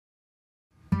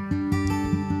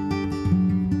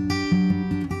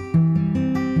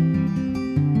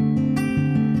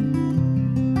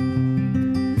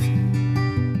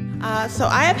So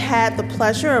I have had the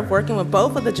pleasure of working with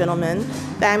both of the gentlemen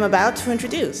that I'm about to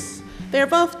introduce. They are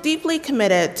both deeply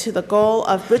committed to the goal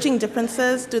of bridging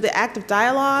differences through the act of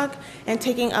dialogue and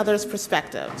taking others'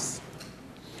 perspectives.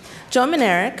 Joe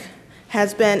Minarik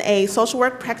has been a social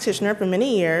work practitioner for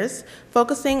many years,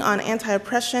 focusing on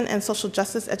anti-oppression and social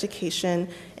justice education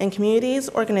in communities,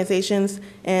 organizations,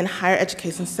 and higher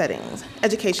education settings.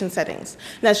 And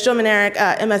that's Joe Minarik,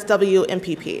 MSW,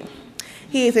 MPP.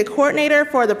 He is a coordinator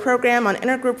for the program on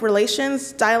Intergroup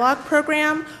Relations Dialogue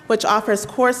Program, which offers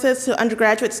courses to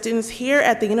undergraduate students here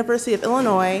at the University of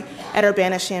Illinois at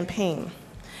Urbana-Champaign.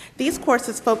 These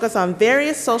courses focus on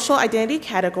various social identity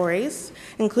categories,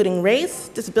 including race,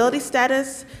 disability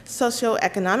status,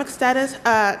 socioeconomic status,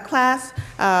 class,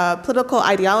 political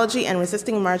ideology, and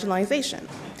resisting marginalization.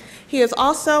 He is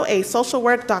also a social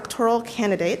work doctoral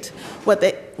candidate with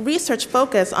a research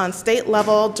focus on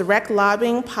state-level direct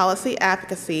lobbying policy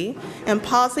advocacy and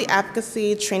policy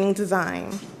advocacy training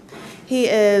design. He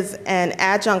is an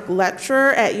adjunct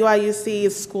lecturer at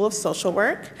UIUC's School of Social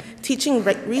Work, teaching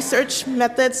research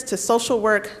methods to social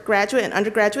work graduate and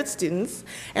undergraduate students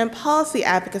and policy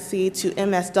advocacy to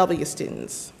MSW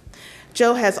students.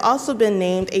 Joe has also been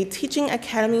named a Teaching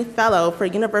Academy Fellow for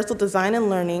Universal Design and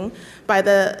Learning by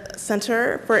the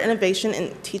Center for Innovation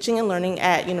in Teaching and Learning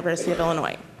at University of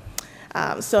Illinois.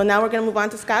 So now we're going to move on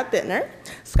to Scott Bidner.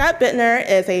 Scott Bidner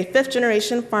is a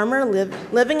fifth-generation farmer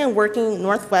living and working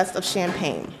northwest of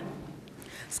Champaign.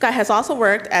 Scott has also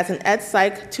worked as an Ed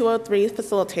Psych 203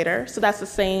 facilitator, so that's the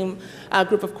same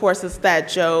group of courses that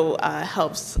Joe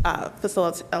helps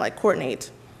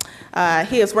coordinate.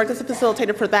 He has worked as a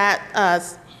facilitator for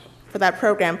that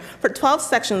program for 12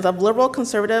 sections of liberal,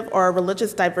 conservative, or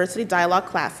religious diversity dialogue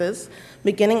classes,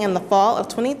 beginning in the fall of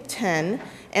 2010,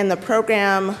 and the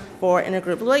program for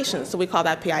intergroup relations, so we call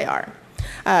that PIR.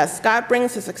 Scott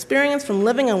brings his experience from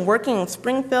living and working in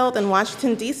Springfield and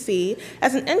Washington, D.C.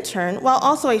 as an intern, while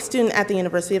also a student at the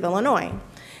University of Illinois.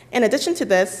 In addition to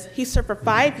this, he served for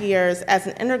 5 years as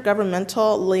an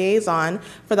intergovernmental liaison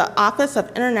for the Office of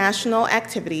International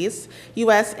Activities,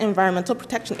 U.S. Environmental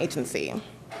Protection Agency.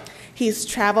 He's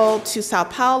traveled to Sao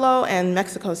Paulo and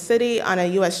Mexico City on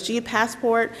a USG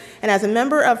passport, and as a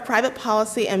member of private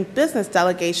policy and business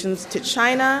delegations to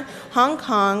China, Hong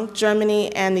Kong,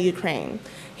 Germany, and the Ukraine.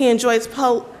 He enjoys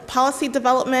policy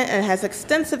development and has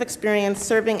extensive experience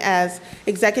serving as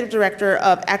executive director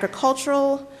of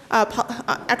agricultural,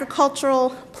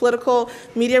 political,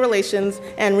 media relations,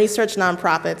 and research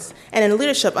nonprofits, and in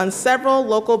leadership on several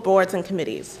local boards and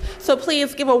committees. So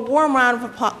please give a warm round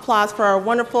of applause for our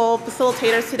wonderful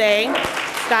facilitators today,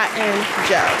 Scott and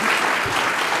Joe.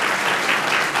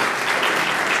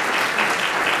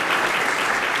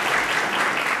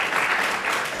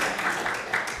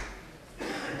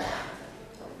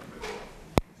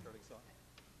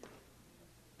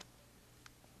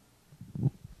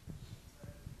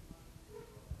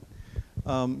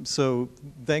 So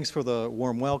thanks for the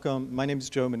warm welcome. My name is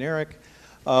Joe Minarik.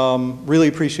 Really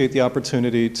appreciate the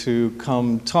opportunity to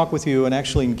come talk with you and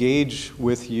actually engage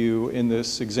with you in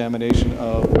this examination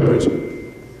of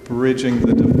bridging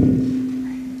the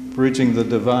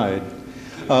divide.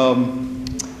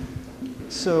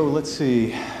 So let's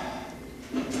see.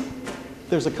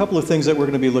 There's a couple of things that we're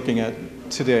going to be looking at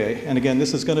today. And again,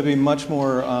 this is going to be much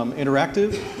more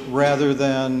interactive rather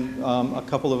than a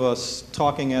couple of us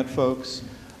talking at folks.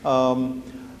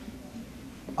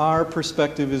 Our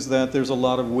perspective is that there's a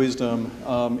lot of wisdom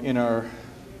in our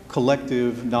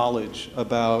collective knowledge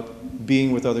about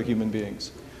being with other human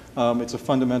beings. It's a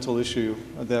fundamental issue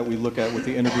that we look at with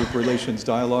the intergroup relations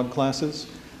dialogue classes.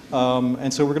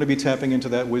 And so we're going to be tapping into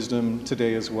that wisdom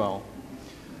today as well.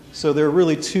 So there are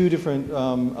really two different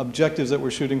objectives that we're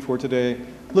shooting for today.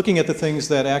 Looking at the things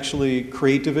that actually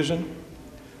create division,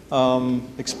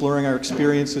 exploring our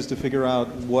experiences to figure out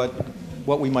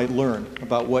what we might learn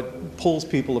about what pulls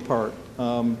people apart,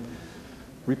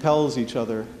 repels each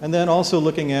other, and then also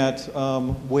looking at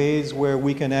ways where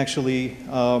we can actually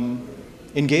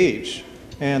engage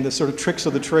and the sort of tricks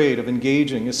of the trade of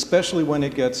engaging, especially when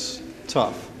it gets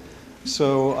tough.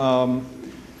 So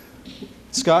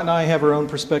Scott and I have our own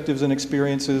perspectives and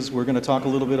experiences. We're going to talk a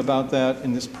little bit about that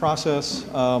in this process.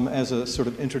 As a sort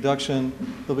of introduction,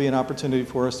 there'll be an opportunity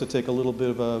for us to take a little bit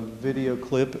of a video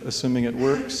clip, assuming it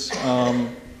works, to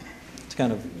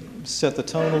kind of set the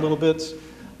tone a little bit.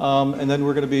 And then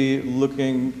we're going to be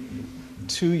looking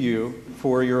to you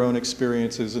for your own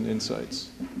experiences and insights.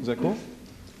 Is that cool?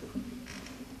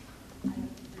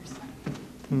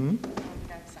 Mm-hmm.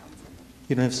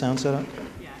 You don't have sound set up?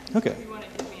 Yeah. Okay.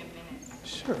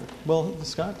 Sure. Well,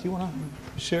 Scott, do you want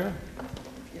to share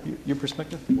your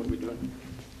perspective? What are we doing?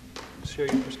 share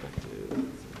your perspective.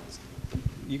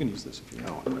 You can use this if you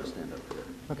want. No, I'm going to stand up here.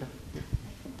 Okay.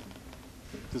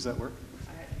 Does that work?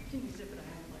 You can use it, but I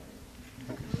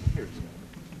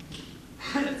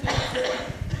have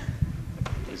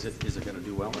Is it going to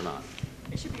do well or not?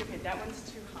 it should be okay. That one's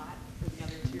too hot for the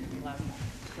other two to be loud.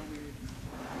 It's a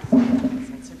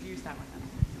weird. So if you use that one,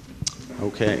 then.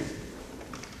 Okay.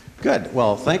 Good.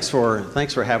 Well, thanks for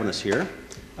having us here.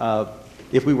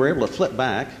 If we were able to flip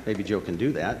back, maybe Joe can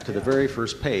do that, to the very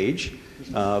first page,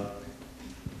 to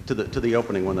the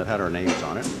opening one that had our names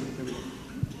on it.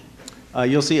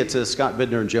 You'll see it says Scott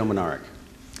Bidner and Joe Minarik.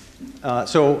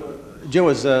 So Joe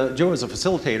is a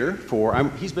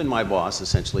facilitator he's been my boss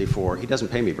essentially he doesn't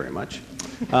pay me very much,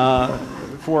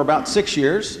 for about 6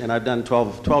 years, and I've done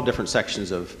 12 different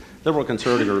sections of liberal,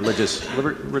 conservative, or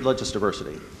religious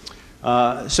diversity.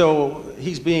 So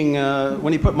he's being,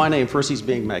 when he put my name first, he's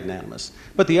being magnanimous.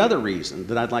 But the other reason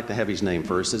that I'd like to have his name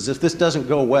first is if this doesn't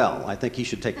go well, I think he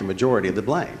should take the majority of the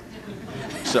blame.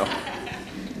 So,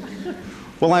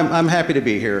 well, I'm happy to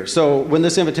be here. So when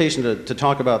this invitation to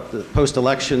talk about the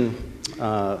post-election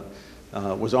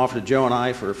was offered to Joe and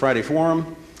I for a Friday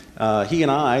Forum, he and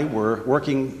I were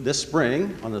working this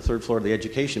spring on the third floor of the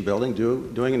Education Building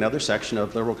doing another section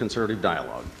of Liberal Conservative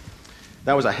Dialogue.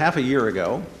 That was a half a year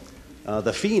ago.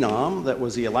 The phenom that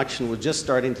was the election was just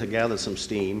starting to gather some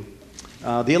steam.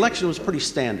 The election was pretty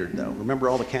standard, though. Remember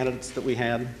all the candidates that we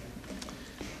had?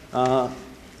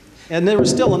 And there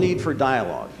was still a need for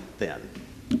dialogue then.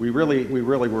 We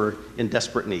really were in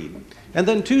desperate need. And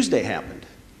then Tuesday happened,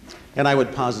 and I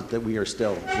would posit that we are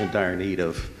still in dire need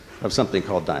of something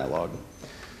called dialogue.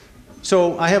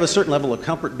 So I have a certain level of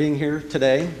comfort being here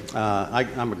today.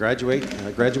 I'm a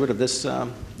graduate of this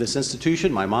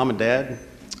institution. My mom and dad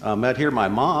met here. My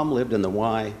mom lived in the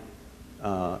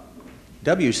YMCA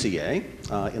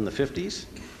in the 50s.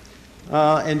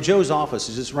 And Joe's office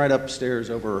is just right upstairs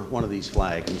over one of these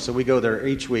flags. And so we go there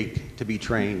each week to be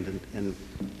trained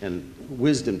and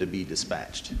wisdom to be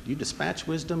dispatched. You dispatch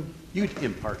wisdom, you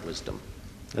impart wisdom.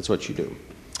 That's what you do.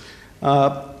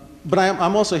 But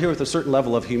I'm also here with a certain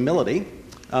level of humility.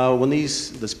 When the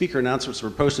speaker announcements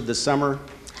were posted this summer,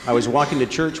 I was walking to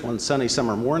church one sunny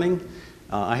summer morning.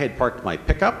 I had parked my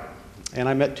pickup, and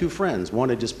I met two friends. One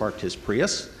had just parked his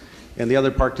Prius, and the other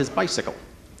parked his bicycle.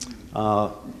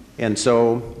 And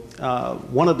so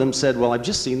one of them said, well, I've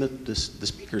just seen the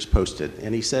speakers posted.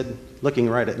 And he said, looking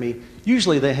right at me,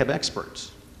 usually they have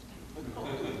experts.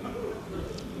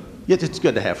 Yet it's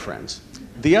good to have friends.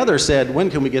 The other said, when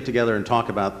can we get together and talk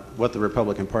about what the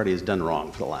Republican Party has done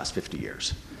wrong for the last 50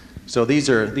 years? So these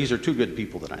are two good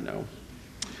people that I know.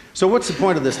 So what's the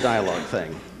point of this dialogue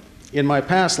thing? In my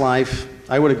past life,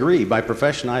 I would agree, by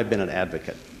profession, I've been an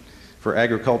advocate for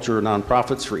agriculture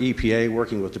nonprofits, for EPA,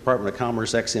 working with Department of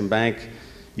Commerce, Ex-Im Bank,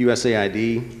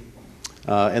 USAID.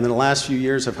 And in the last few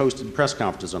years, I've hosted press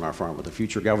conferences on our farm with a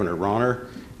future Governor Ronner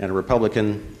and a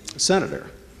Republican senator.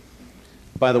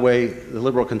 By the way, the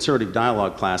liberal conservative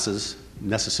dialogue classes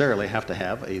necessarily have to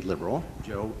have a liberal.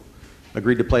 Joe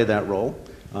agreed to play that role.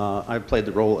 I've played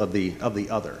the role of the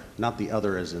other, not the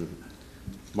other as in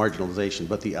marginalization,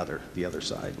 but the other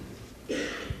side.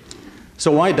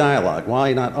 So why dialogue?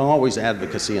 Why not always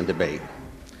advocacy and debate?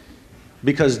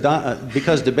 Because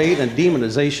debate and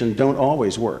demonization don't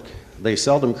always work. They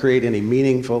seldom create any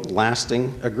meaningful,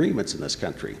 lasting agreements in this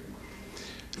country.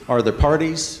 Are the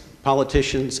parties,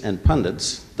 politicians, and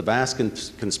pundits, the vast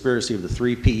conspiracy of the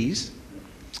 3 Ps,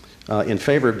 in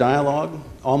favor of dialogue?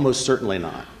 Almost certainly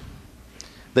not.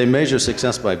 They measure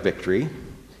success by victory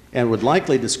and would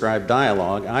likely describe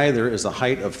dialogue either as the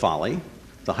height of folly,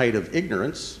 the height of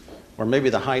ignorance, or maybe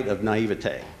the height of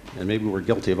naivete. And maybe we're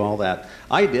guilty of all that.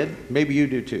 I did, maybe you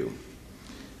do too.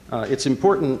 It's an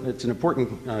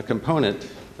important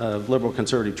component of liberal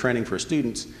conservative training for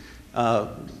students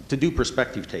to do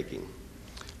perspective taking.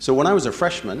 So when I was a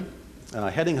freshman,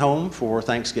 heading home for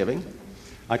Thanksgiving,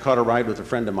 I caught a ride with a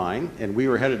friend of mine, and we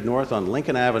were headed north on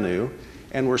Lincoln Avenue,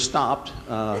 and were stopped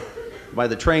by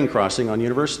the train crossing on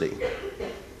University.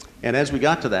 And as we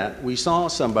got to that, we saw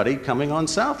somebody coming on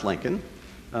South Lincoln,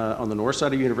 on the north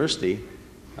side of University,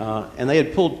 and they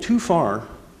had pulled too far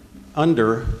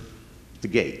under the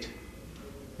gate.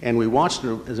 And we watched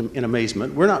in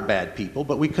amazement. We're not bad people,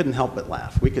 but we couldn't help but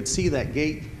laugh. We could see that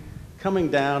gate coming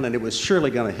down, and it was surely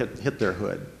going to hit their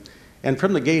hood. And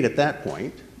from the gate at that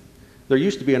point, there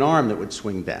used to be an arm that would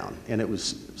swing down, and it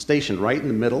was stationed right in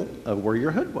the middle of where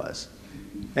your hood was.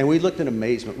 And we looked in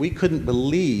amazement. We couldn't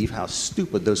believe how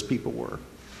stupid those people were.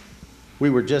 We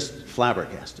were just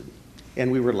flabbergasted, and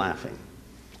we were laughing.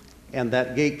 And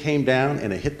that gate came down,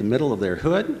 and it hit the middle of their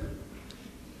hood,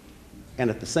 And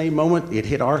at the same moment, it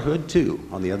hit our hood too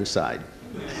on the other side.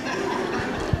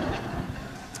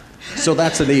 So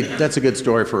that's a good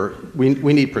story for,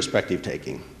 we need perspective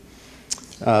taking.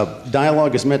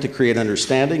 Dialogue is meant to create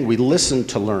understanding. We listen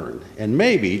to learn. And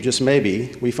maybe, just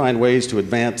maybe, we find ways to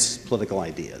advance political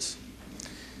ideas.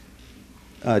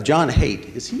 John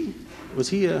Haidt, was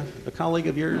he a colleague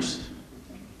of yours?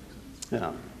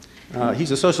 Yeah.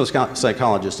 He's a social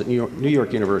psychologist at New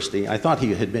York University. I thought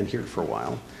he had been here for a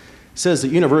while. Says that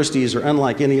universities are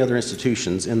unlike any other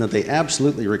institutions in that they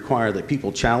absolutely require that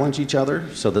people challenge each other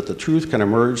so that the truth can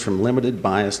emerge from limited,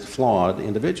 biased, flawed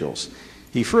individuals.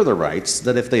 He further writes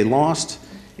that if they lost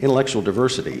intellectual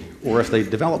diversity, or if they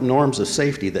develop norms of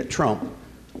safety that trump,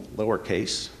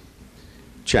 lowercase,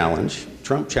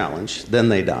 Trump challenge, then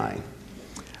they die.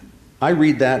 I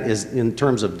read that as in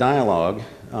terms of dialogue,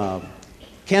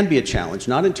 can be a challenge,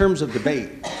 not in terms of debate,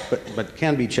 but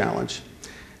can be challenged.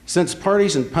 Since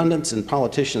parties and pundits and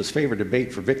politicians favor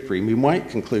debate for victory, we might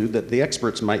conclude that the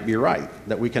experts might be right,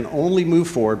 that we can only move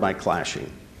forward by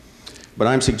clashing. But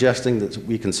I'm suggesting that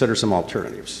we consider some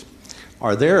alternatives.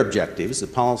 Are their objectives, the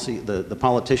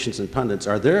politicians and pundits,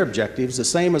 are their objectives the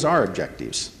same as our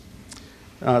objectives?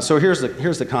 So here's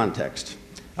the context.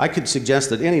 I could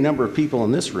suggest that any number of people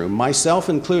in this room, myself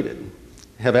included,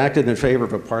 have acted in favor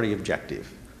of a party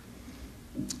objective.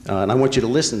 And I want you to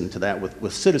listen to that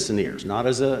with citizen ears, not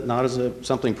as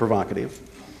something provocative,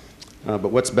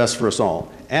 but what's best for us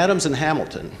all. Adams and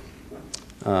Hamilton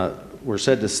were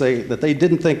said to say that they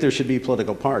didn't think there should be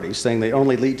political parties, saying they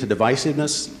only lead to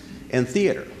divisiveness and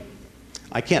theater.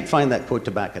 I can't find that quote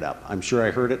to back it up. I'm sure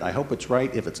I heard it. I hope it's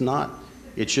right. If it's not,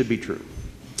 it should be true.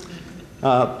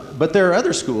 But there are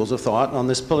other schools of thought on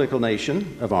this political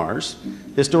nation of ours.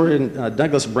 Historian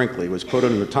Douglas Brinkley was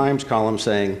quoted in the Times column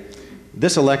saying,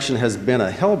 "This election has been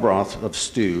a hellbroth of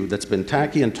stew that's been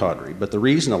tacky and tawdry, but the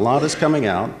reason a lot is coming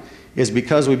out is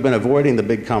because we've been avoiding the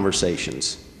big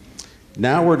conversations.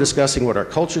 Now we're discussing what our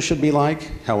culture should be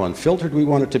like, how unfiltered we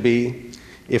want it to be,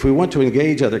 if we want to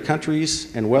engage other countries,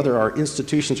 and whether our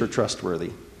institutions are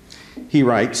trustworthy." He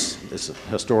writes, this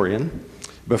historian,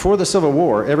 "Before the Civil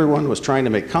War, everyone was trying to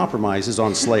make compromises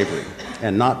on slavery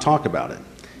and not talk about it.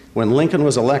 When Lincoln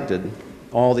was elected,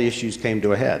 all the issues came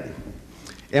to a head."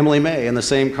 Emily May, in the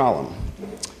same column,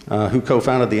 who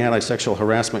co-founded the anti-sexual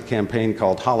harassment campaign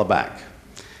called Holla Back,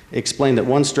 explained that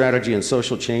one strategy in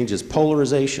social change is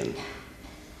polarization,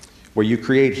 where you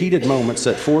create heated moments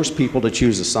that force people to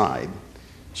choose a side.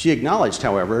 She acknowledged,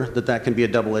 however, that that can be a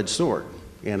double-edged sword,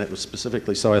 and it was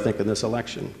specifically so, I think, in this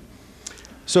election.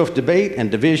 So if debate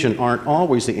and division aren't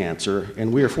always the answer,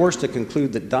 and we are forced to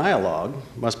conclude that dialogue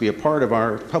must be a part of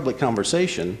our public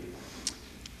conversation,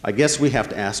 I guess we have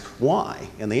to ask why.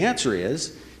 And the answer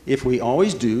is, if we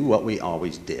always do what we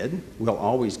always did, we'll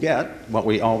always get what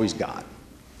we always got.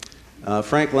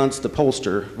 Frank Luntz, the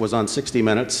pollster, was on 60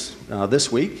 Minutes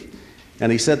this week,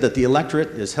 and he said that the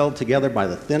electorate is held together by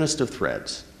the thinnest of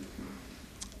threads.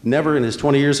 Never in his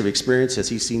 20 years of experience has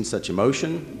he seen such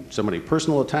emotion, so many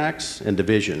personal attacks, and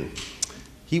division.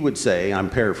 He would say,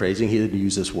 I'm paraphrasing, he didn't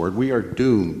use this word, we are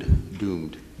doomed,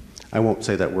 doomed. I won't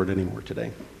say that word anymore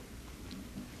today.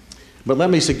 But let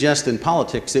me suggest in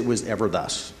politics it was ever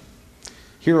thus.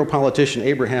 Hero politician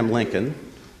Abraham Lincoln,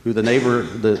 who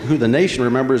the nation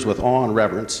remembers with awe and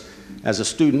reverence, as a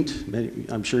student,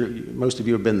 I'm sure most of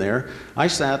you have been there, I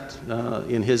sat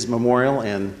in his memorial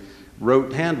and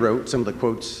hand wrote some of the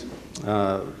quotes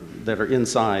that are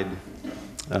inside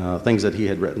things that he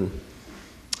had written.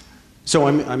 So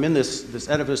I'm in this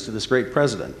edifice to this great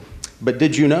president. But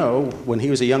did you know, when he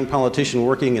was a young politician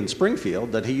working in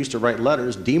Springfield, that he used to write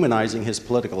letters demonizing his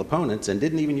political opponents and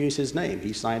didn't even use his name?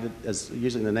 He signed it as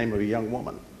using the name of a young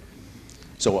woman.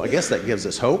 So I guess that gives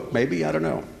us hope, maybe, I don't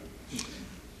know.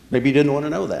 Maybe you didn't want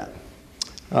to know that.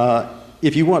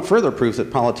 If you want further proof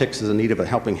that politics is in need of a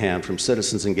helping hand from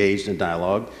citizens engaged in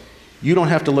dialogue, you don't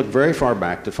have to look very far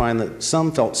back to find that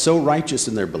some felt so righteous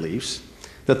in their beliefs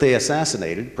that they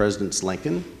assassinated Presidents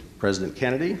Lincoln, President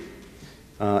Kennedy,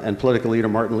 and political leader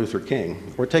Martin Luther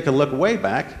King. Or take a look way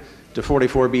back to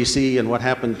 44 BC and what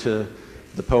happened to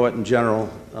the poet and general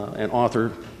and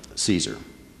author Caesar.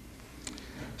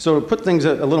 So to put things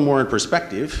a little more in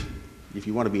perspective, if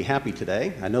you want to be happy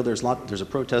today, I know there's a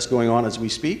protest going on as we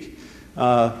speak.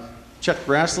 Chuck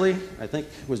Grassley, I think,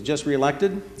 was just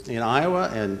reelected in Iowa,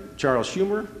 and Charles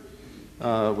Schumer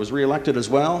was reelected as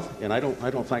well, and I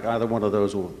don't think either one of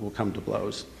those will come to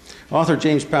blows. Author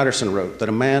James Patterson wrote that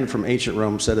a man from ancient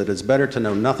Rome said it is better to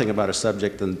know nothing about a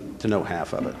subject than to know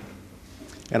half of it.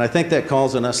 And I think that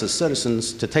calls on us as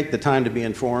citizens to take the time to be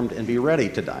informed and be ready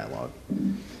to dialogue.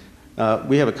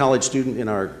 We have a college student in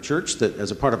our church that,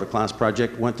 as a part of a class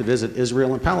project, went to visit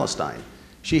Israel and Palestine.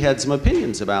 She had some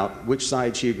opinions about which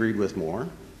side she agreed with more.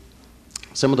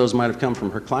 Some of those might have come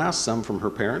from her class, some from her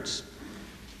parents.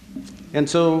 And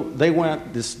so they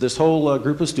went, this whole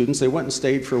group of students, they went and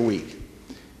stayed for a week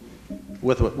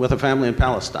with a family in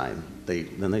Palestine.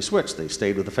 Then they switched. They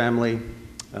stayed with the family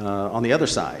on the other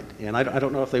side. And I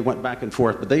don't know if they went back and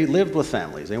forth, but they lived with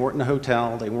families. They weren't in a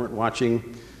hotel. They weren't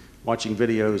watching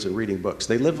videos and reading books.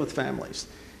 They lived with families.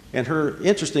 And her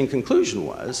interesting conclusion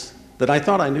was that I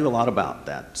thought I knew a lot about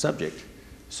that subject.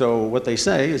 So what they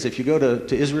say is if you go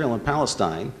to Israel and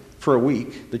Palestine for a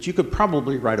week, that you could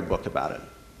probably write a book about it.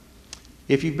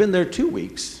 If you've been there 2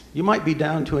 weeks, you might be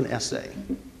down to an essay.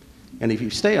 And if you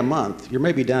stay a month, you're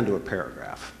maybe down to a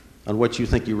paragraph on what you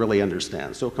think you really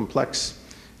understand. So complex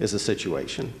is the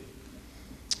situation.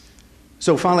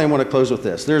 So finally, I want to close with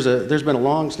this. There's been a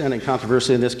long-standing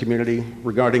controversy in this community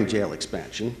regarding jail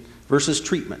expansion versus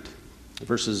treatment,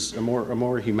 versus a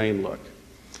more humane look.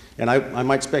 And I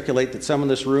might speculate that some in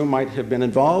this room might have been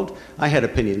involved. I had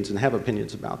opinions and have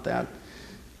opinions about that.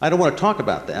 I don't want to talk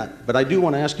about that, but I do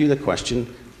want to ask you the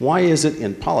question, why is it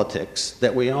in politics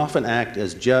that we often act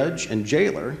as judge and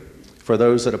jailer for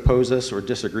those that oppose us or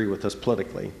disagree with us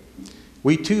politically?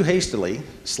 We too hastily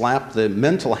slap the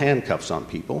mental handcuffs on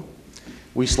people.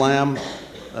 We slam,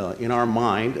 in our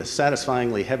mind, a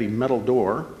satisfyingly heavy metal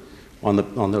door on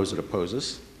those that oppose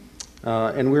us.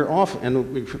 And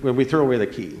we throw away the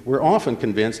key. We're often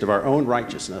convinced of our own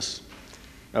righteousness,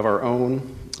 of our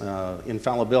own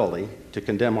infallibility to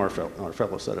condemn our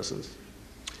fellow citizens.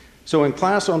 So in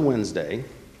class on Wednesday,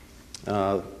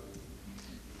 we're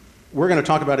going to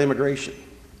talk about immigration.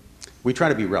 We try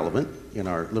to be relevant in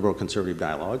our liberal conservative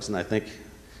dialogues, and I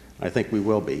think we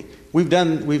will be. We've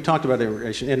talked about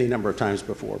immigration any number of times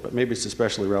before, but maybe it's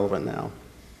especially relevant now.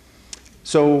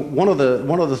 So one of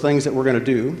the things that we're going to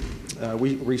do,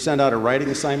 we send out a writing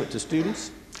assignment to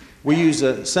students. We use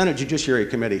a Senate Judiciary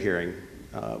Committee hearing,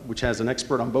 which has an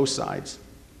expert on both sides.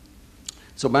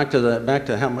 So back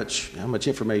to how much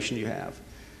information you have.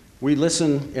 We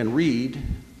listen and read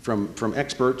from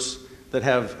experts that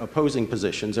have opposing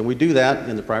positions, and we do that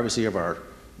in the privacy of our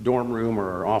dorm room or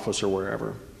our office or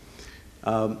wherever.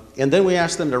 And then we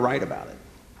ask them to write about it.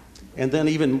 And then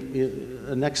even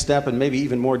the next step, and maybe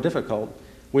even more difficult,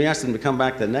 we ask them to come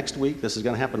back the next week, this is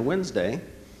going to happen Wednesday,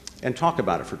 and talk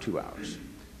about it for 2 hours.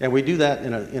 And we do that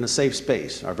in a safe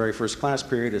space. Our very first class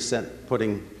period is spent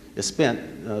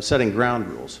setting ground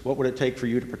rules. What would it take for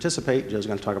you to participate? Joe's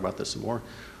going to talk about this some more.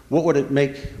 What would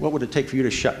it take for you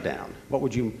to shut down? What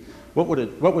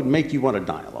would make you want a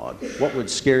dialogue? What would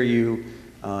scare you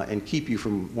and keep you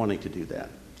from wanting to do that?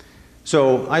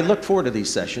 So I look forward to these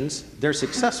sessions. They're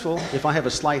successful if I have a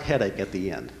slight headache at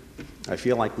the end. I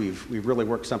feel like we've really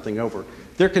worked something over.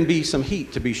 There can be some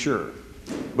heat, to be sure,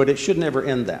 but it should never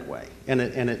end that way, and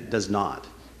it does not.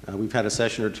 We've had a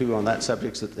session or two on that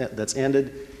subject that's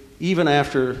ended, even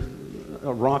after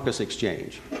a raucous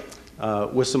exchange,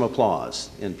 with some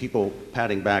applause and people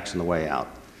patting backs on the way out.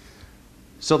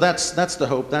 So that's the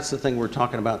hope. That's the thing we're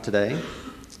talking about today,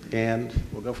 and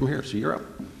we'll go from here. So you're up.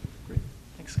 Great.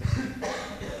 Thanks, Scott.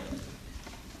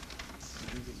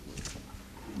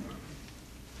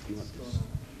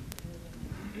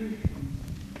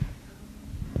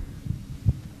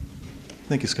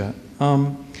 Thank you, Scott.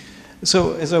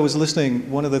 So as I was listening,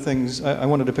 one of the things I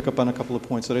wanted to pick up on a couple of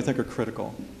points that I think are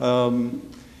critical.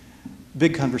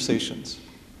 Big conversations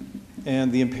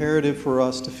and the imperative for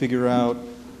us to figure out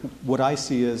what I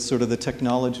see as sort of the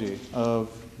technology of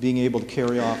being able to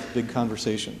carry off big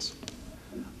conversations.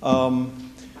 And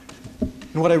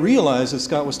what I realized as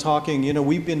Scott was talking,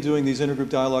 we've been doing these intergroup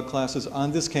dialogue classes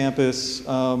on this campus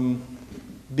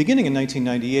beginning in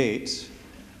 1998.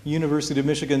 University of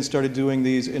Michigan started doing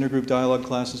these intergroup dialogue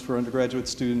classes for undergraduate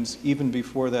students even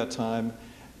before that time.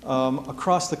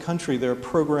 Across the country, there are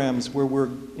programs where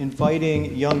we're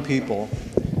inviting young people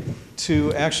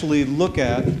to actually look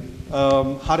at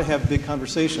how to have big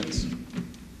conversations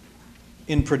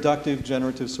in productive,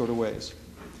 generative sort of ways.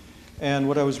 And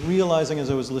what I was realizing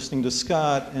as I was listening to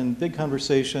Scott and big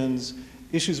conversations,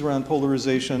 issues around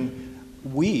polarization,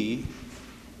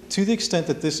 to the extent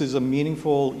that this is a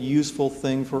meaningful, useful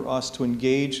thing for us to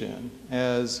engage in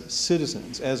as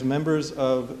citizens, as members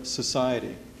of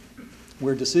society,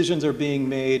 where decisions are being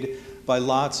made by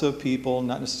lots of people,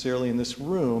 not necessarily in this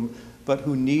room, but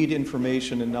who need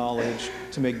information and knowledge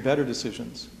to make better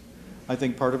decisions. I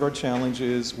think part of our challenge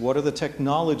is what are the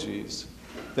technologies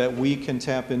that we can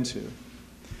tap into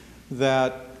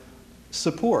that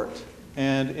support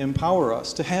and empower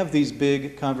us to have these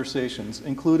big conversations,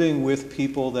 including with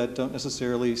people that don't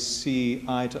necessarily see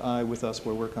eye to eye with us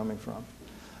where we're coming from.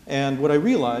 And what I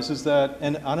realize is that,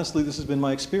 and honestly this has been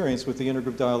my experience with the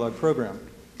Intergroup Dialogue program,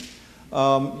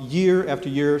 year after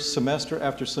year, semester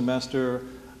after semester,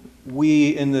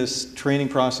 we, in this training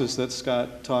process that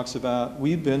Scott talks about,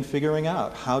 we've been figuring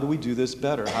out, how do we do this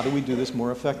better? How do we do this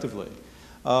more effectively?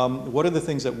 What are the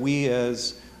things that we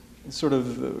as sort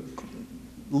of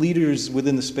leaders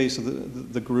within the space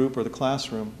of the group or the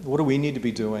classroom, what do we need to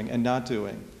be doing and not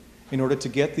doing in order to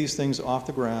get these things off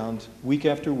the ground week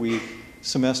after week,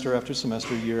 semester after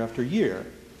semester, year after year?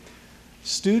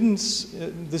 Students,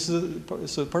 this is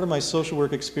so part of my social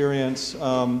work experience.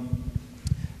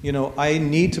 You know, I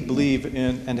need to believe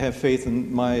in and have faith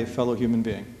in my fellow human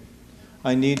being.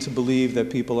 I need to believe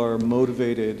that people are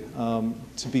motivated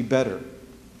to be better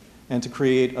and to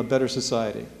create a better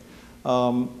society.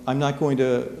 I'm not going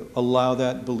to allow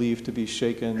that belief to be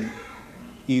shaken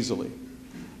easily.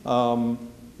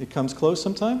 It comes close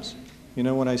sometimes. You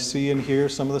know, when I see and hear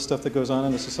some of the stuff that goes on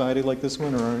in a society like this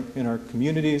one or in our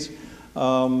communities,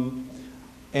 and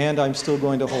I'm still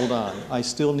going to hold on. I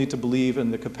still need to believe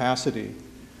in the capacity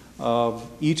of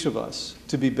each of us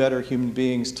to be better human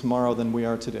beings tomorrow than we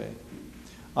are today.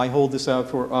 I hold this out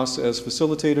for us as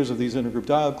facilitators of these intergroup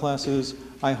dialogue classes.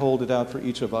 I hold it out for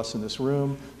each of us in this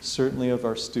room, certainly of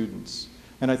our students.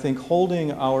 And I think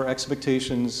holding our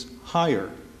expectations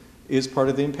higher is part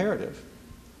of the imperative.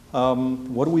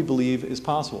 What do we believe is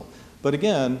possible? But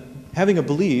again, having a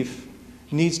belief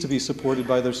needs to be supported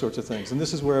by those sorts of things. And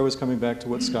this is where I was coming back to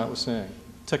what Scott was saying.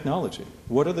 Technology.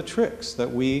 What are the tricks that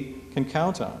we can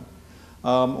count on,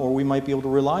 or we might be able to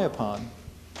rely upon,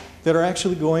 that are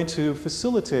actually going to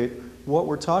facilitate what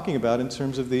we're talking about in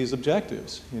terms of these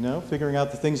objectives, you know, figuring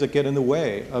out the things that get in the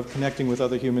way of connecting with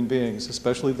other human beings,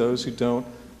 especially those who don't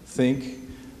think,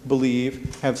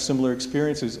 believe, have similar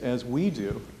experiences as we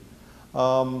do.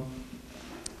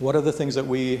 What are the things that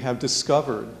we have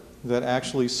discovered that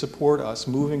actually support us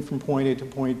moving from point A to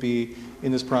point B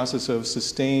in this process of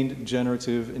sustained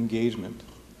generative engagement?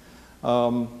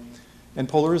 And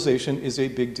polarization is a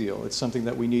big deal. It's something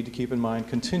that we need to keep in mind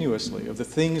continuously, of the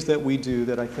things that we do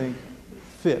that I think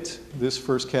fit this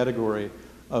first category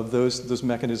of those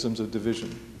mechanisms of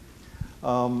division.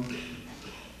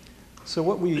 So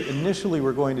what we initially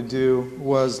were going to do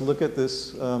was look at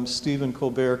this Stephen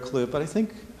Colbert clip, but I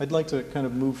think I'd like to kind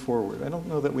of move forward. I don't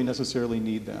know that we necessarily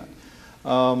need that.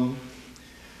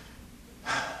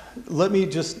 Let me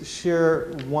just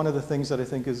share one of the things that I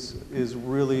think is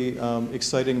really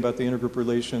exciting about the intergroup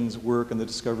relations work and the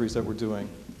discoveries that we're doing.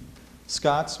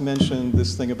 Scott's mentioned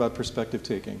this thing about perspective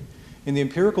taking. In the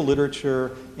empirical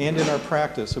literature and in our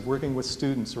practice of working with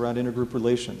students around intergroup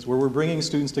relations, where we're bringing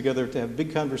students together to have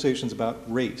big conversations about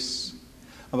race,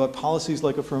 about policies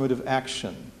like affirmative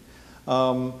action,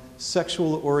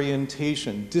 sexual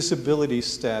orientation, disability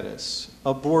status,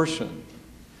 abortion,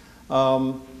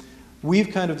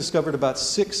 we've kind of discovered about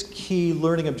 6 key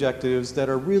learning objectives that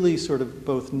are really sort of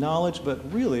both knowledge,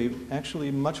 but really,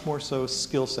 actually, much more so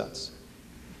skill sets.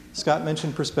 Scott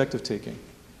mentioned perspective taking.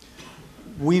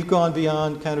 We've gone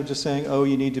beyond kind of just saying, oh,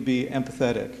 you need to be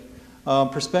empathetic.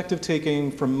 Perspective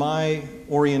taking, from my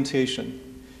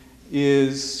orientation,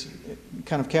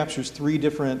 kind of captures 3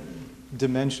 different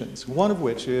dimensions, one of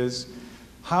which is,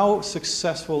 how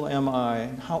successful am I,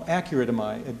 how accurate am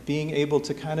I at being able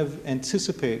to kind of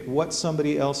anticipate what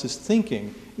somebody else is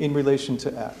thinking in relation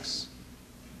to X?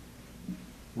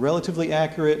 Relatively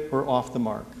accurate or off the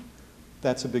mark?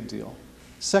 That's a big deal.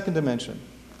 Second dimension,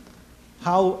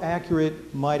 how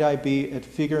accurate might I be at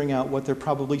figuring out what they're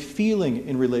probably feeling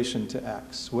in relation to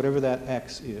X, whatever that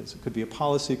X is. It could be a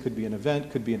policy, it could be an event,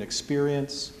 it could be an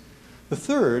experience. The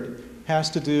third has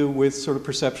to do with sort of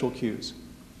perceptual cues.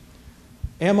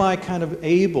 Am I kind of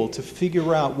able to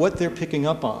figure out what they're picking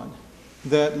up on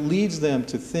that leads them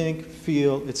to think,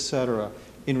 feel, etc.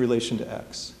 in relation to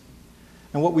X?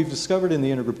 And what we've discovered in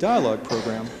the intergroup dialogue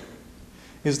program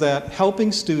is that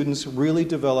helping students really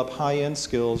develop high-end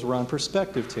skills around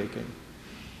perspective taking,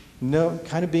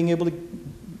 kind of being able to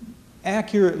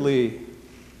accurately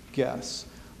guess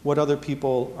what other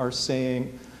people are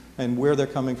saying and where they're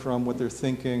coming from, what they're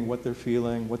thinking, what they're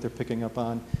feeling, what they're picking up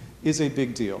on, is a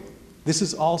big deal. This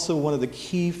is also one of the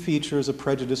key features of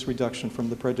prejudice reduction from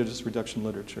the prejudice reduction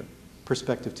literature,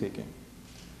 perspective taking.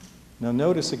 Now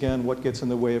notice again what gets in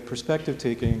the way of perspective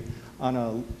taking on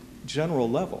a general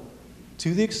level.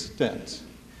 To the extent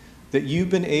that you've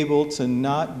been able to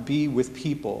not be with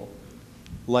people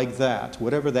like that,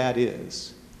 whatever that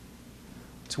is,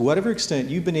 to whatever extent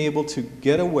you've been able to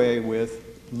get away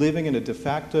with living in a de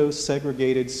facto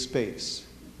segregated space,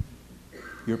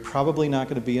 you're probably not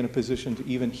going to be in a position to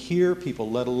even hear people,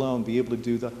 let alone be able to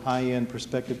do the high-end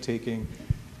perspective taking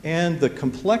and the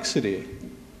complexity,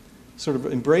 sort of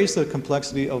embrace the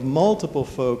complexity of multiple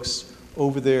folks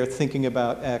over there thinking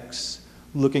about X,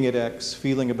 looking at X,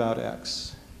 feeling about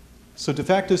X. So de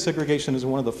facto segregation is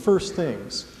one of the first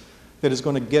things that is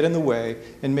going to get in the way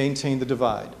and maintain the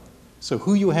divide. So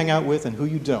who you hang out with and who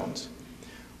you don't.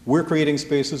 We're creating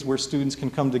spaces where students can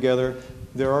come together.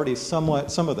 They're already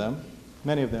somewhat, some of them,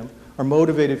 many of them, are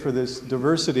motivated for this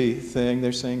diversity thing.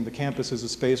 They're saying the campus is a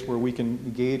space where we can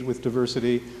engage with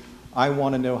diversity. I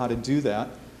want to know how to do that.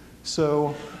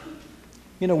 So,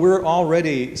 you know, we're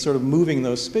already sort of moving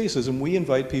those spaces, and we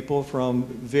invite people from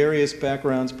various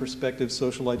backgrounds, perspectives,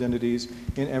 social identities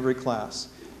in every class.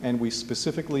 And we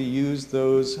specifically use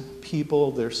those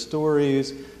people, their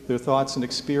stories, their thoughts and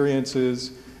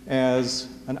experiences as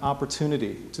an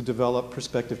opportunity to develop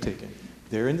perspective taking.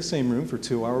 They're in the same room for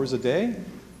 2 hours a day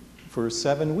for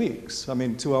 7 weeks. I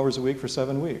mean, 2 hours a week for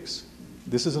 7 weeks.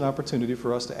 This is an opportunity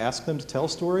for us to ask them to tell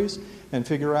stories and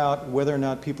figure out whether or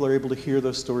not people are able to hear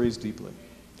those stories deeply.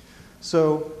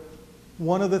 So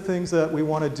one of the things that we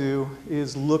want to do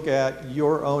is look at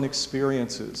your own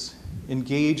experiences,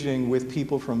 engaging with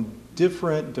people from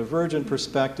different, divergent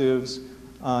perspectives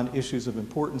on issues of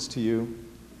importance to you,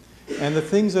 and the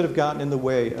things that have gotten in the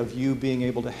way of you being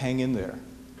able to hang in there.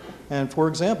 And for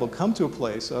example, come to a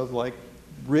place of like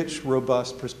rich,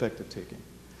 robust perspective taking.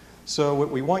 So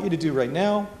what we want you to do right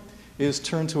now is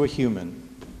turn to a human.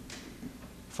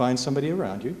 Find somebody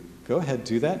around you. Go ahead,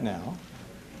 do that now.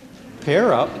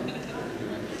 Pair up.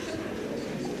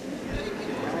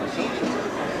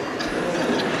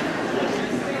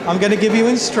 I'm going to give you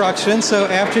instructions, so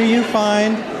after you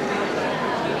find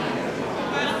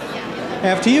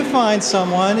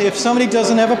someone, if somebody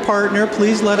doesn't have a partner,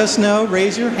 please let us know.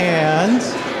 Raise your hand.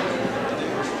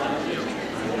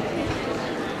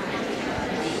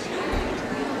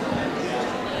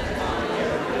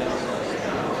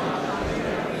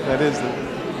 That is the...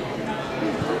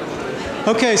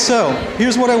 Okay, so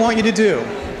here's what I want you to do.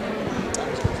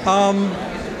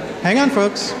 Hang on,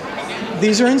 folks.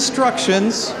 These are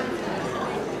instructions.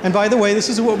 And by the way, this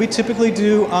is what we typically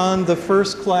do on the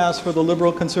first class for the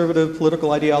liberal conservative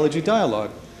political ideology dialogue.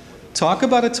 Talk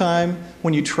about a time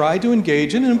when you tried to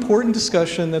engage in an important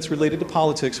discussion that's related to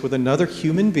politics with another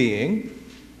human being,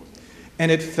 and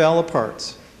it fell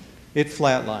apart. It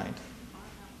flatlined,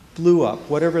 blew up,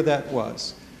 whatever that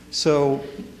was. So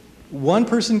one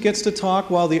person gets to talk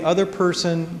while the other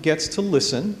person gets to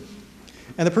listen.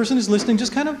 And the person who's listening,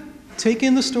 just kind of take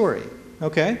in the story,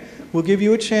 okay? We'll give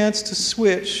you a chance to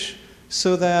switch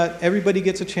so that everybody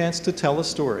gets a chance to tell a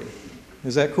story.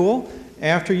 Is that cool?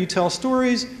 After you tell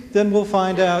stories, then we'll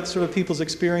find out sort of people's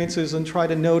experiences and try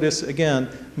to notice, again,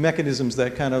 mechanisms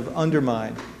that kind of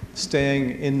undermine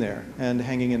staying in there and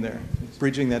hanging in there,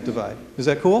 bridging that divide. Is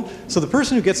that cool? So the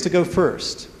person who gets to go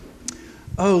first.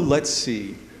 Oh, let's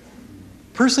see.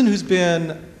 Person who's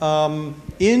been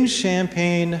in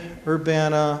Champaign,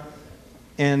 Urbana,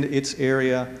 and its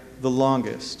area the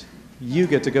longest. You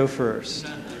get to go first.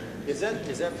 Is that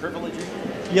privileging?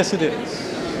 Yes, it is.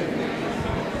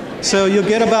 So you'll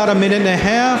get about a minute and a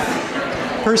half.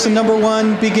 Person number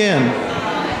one, begin.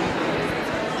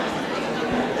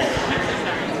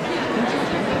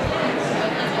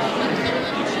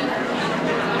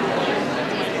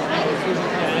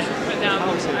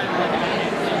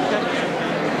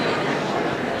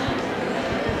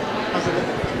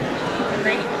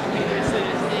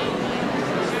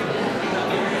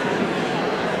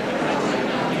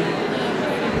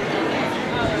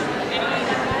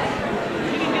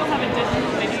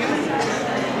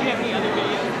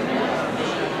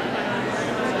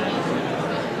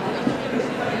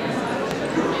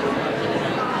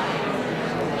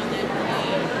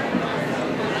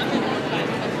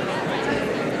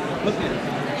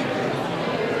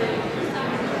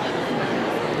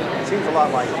 Seems a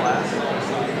lot like class.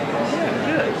 Yeah,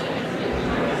 good.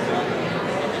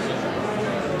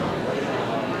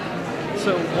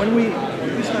 So when we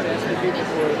start asking people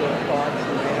for their thoughts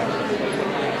and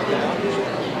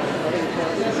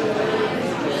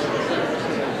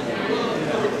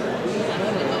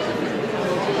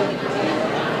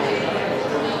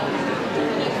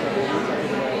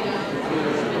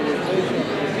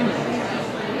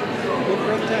we'll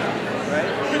break down, right?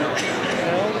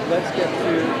 Well, let's get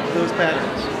to those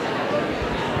patterns.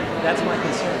 That's my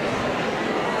concern.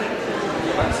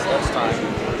 That's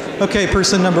time. Okay,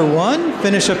 person number one,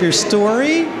 finish up your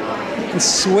story and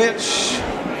switch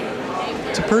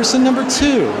to person number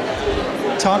two.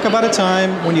 talk about a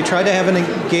time when you tried to have an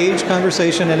engaged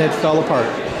conversation and it fell apart.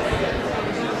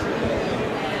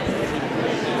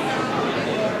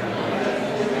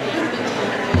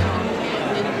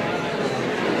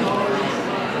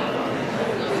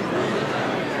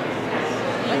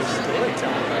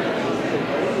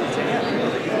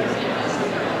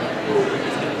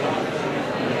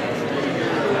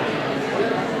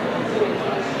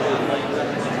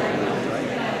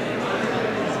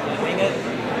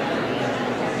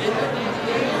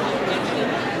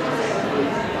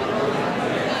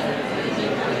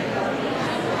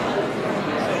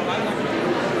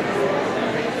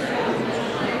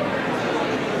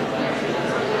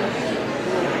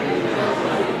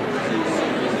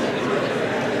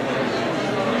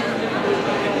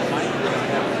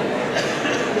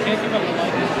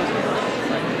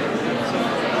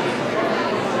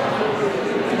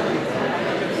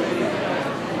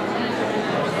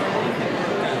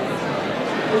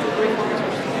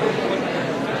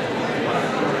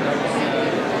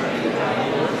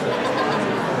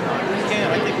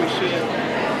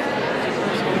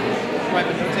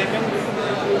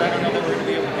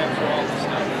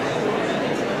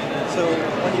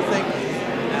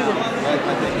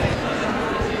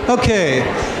 Okay,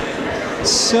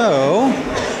 so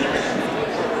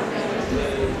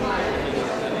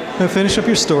now finish up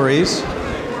your stories.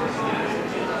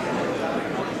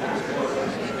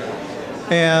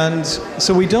 And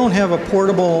so we don't have a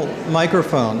portable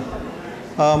microphone,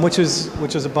 which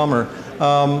is a bummer.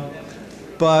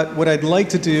 But what I'd like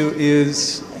to do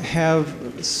is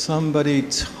have somebody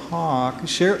talk,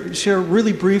 share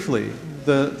really briefly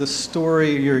the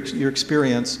story, your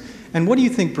experience, and what do you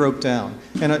think broke down?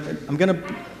 And I'm going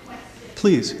to,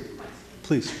 please. Oh, can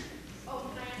I ask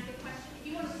a question? If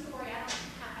you want a story, I just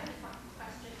want a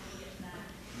question when we get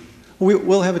to that.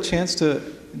 We'll have a chance to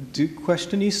do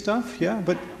question-y stuff, yeah,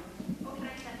 but... Oh, can I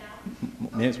sit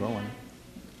down? May as well.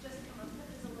 Just come up with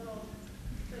this a little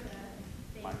for the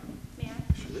thing. May I?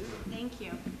 Thank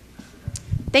you.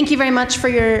 Thank you very much for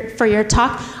your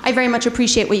talk. I very much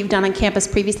appreciate what you've done on campus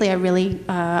previously.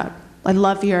 I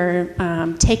love your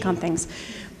take on things.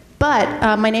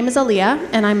 But my name is Aaliyah,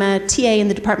 and I'm a TA in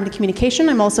the Department of Communication.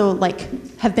 I'm also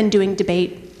have been doing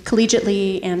debate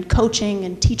collegiately and coaching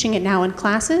and teaching it now in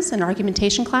classes and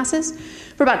argumentation classes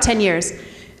for about 10 years.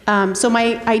 So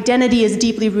my identity is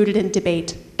deeply rooted in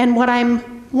debate. And what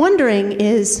I'm wondering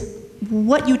is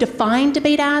what you define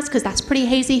debate as, because that's pretty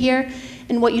hazy here,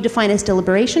 and what you define as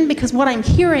deliberation, because what I'm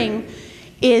hearing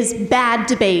is bad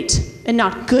debate and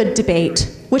not good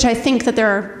debate, which I think that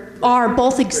there are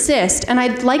both exist. And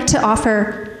I'd like to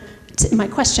offer, my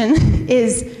question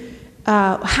is,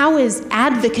 how is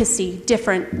advocacy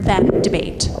different than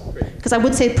debate? Because I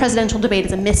would say presidential debate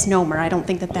is a misnomer. I don't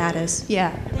think that is,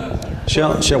 yeah.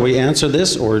 Shall we answer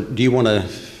this, or do you want to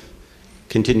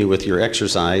continue with your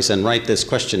exercise and write this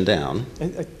question down?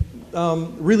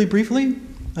 Really briefly,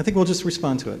 I think we'll just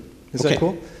respond to it. Is that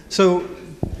cool? So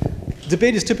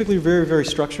debate is typically very, very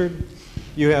structured.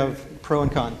 You have pro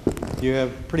and con. You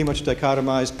have pretty much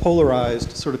dichotomized,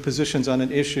 polarized sort of positions on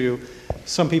an issue.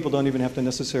 Some people don't even have to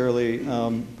necessarily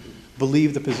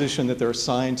believe the position that they're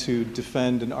assigned to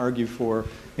defend and argue for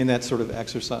in that sort of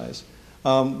exercise.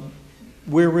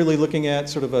 We're really looking at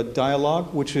sort of a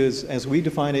dialogue, which is, as we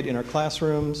define it in our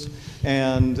classrooms,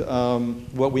 and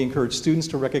what we encourage students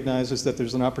to recognize is that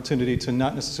there's an opportunity to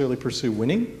not necessarily pursue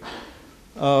winning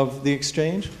of the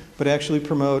exchange, but actually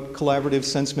promote collaborative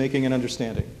sense-making and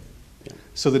understanding.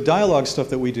 So the dialogue stuff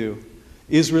that we do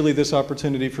is really this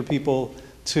opportunity for people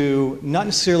to not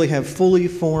necessarily have fully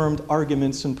formed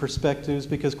arguments and perspectives,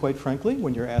 because quite frankly,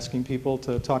 when you're asking people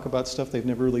to talk about stuff they've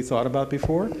never really thought about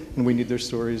before, and we need their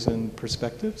stories and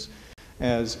perspectives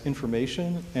as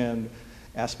information and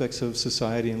aspects of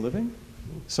society and living,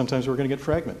 sometimes we're going to get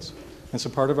fragments. And so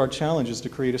part of our challenge is to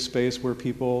create a space where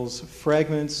people's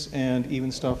fragments and even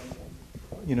stuff,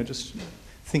 just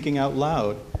thinking out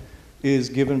loud is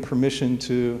given permission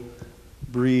to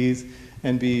breathe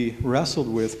and be wrestled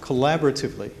with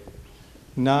collaboratively,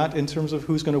 not in terms of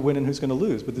who's going to win and who's going to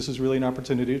lose, but this is really an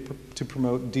opportunity to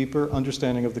promote deeper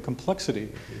understanding of the complexity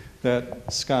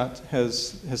that Scott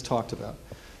has talked about.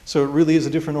 So it really is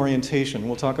a different orientation.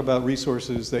 We'll talk about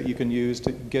resources that you can use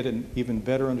to get an even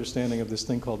better understanding of this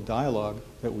thing called dialogue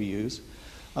that we use.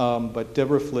 But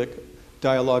Deborah Flick,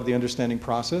 Dialogue, the Understanding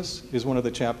Process, is one of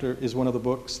the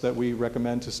books that we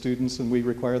recommend to students, and we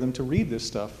require them to read this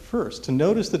stuff first, to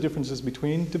notice the differences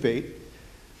between debate,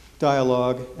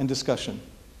 dialogue, and discussion.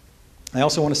 I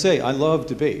also want to say I love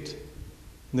debate,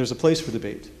 and there's a place for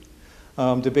debate.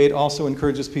 Debate also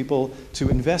encourages people to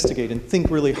investigate and think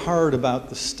really hard about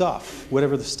the stuff,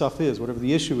 whatever the stuff is, whatever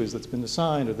the issue is that's been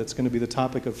assigned or that's going to be the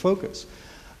topic of focus.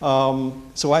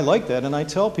 So I like that, and I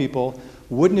tell people,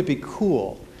 wouldn't it be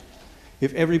cool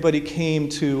if everybody came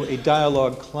to a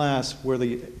dialogue class where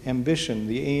the ambition,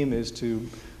 the aim is to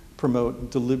promote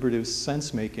deliberative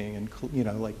sense-making and, you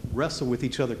know, like wrestle with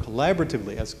each other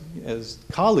collaboratively as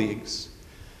colleagues,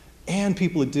 and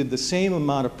people that did the same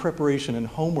amount of preparation and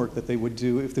homework that they would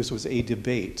do if this was a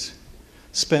debate.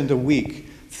 Spend a week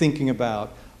thinking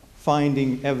about,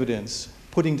 finding evidence,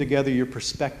 putting together your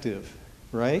perspective,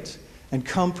 right? And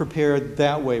come prepared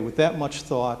that way with that much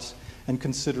thought and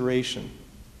consideration.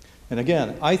 And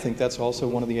again, I think that's also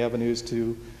one of the avenues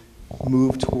to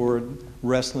move toward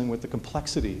wrestling with the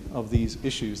complexity of these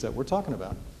issues that we're talking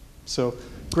about. So,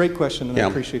 great question, and I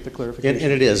appreciate the clarification.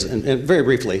 And it is. And very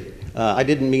briefly, I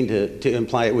didn't mean to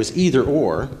imply it was either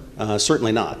or,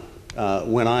 certainly not.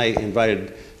 When I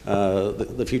invited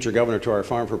the future governor to our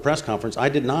Farm for Press conference, I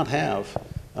did not have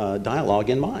dialogue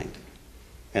in mind.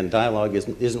 And dialogue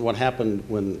isn't what happened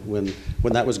when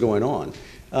that was going on.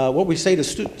 What we say to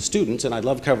students, and I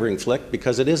love covering FLIC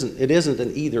because it isn't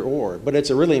an either or, but it's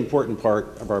a really important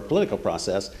part of our political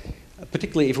process,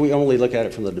 particularly if we only look at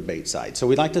it from the debate side. So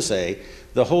we like to say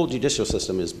the whole judicial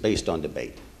system is based on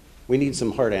debate. We need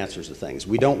some hard answers to things.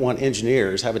 We don't want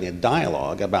engineers having a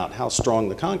dialogue about how strong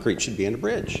the concrete should be in a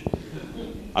bridge.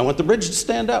 I want the bridge to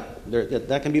stand up.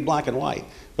 That can be black and white.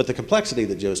 But the complexity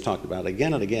that Joe's talked about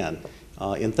again and again,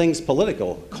 in things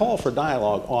political, call for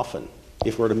dialogue often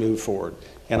if we're to move forward.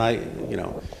 And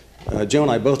Joe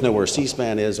and I both know where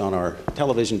C-SPAN is on our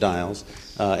television dials,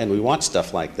 and we watch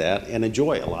stuff like that and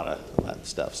enjoy a lot of that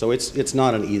stuff. So it's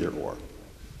not an either or.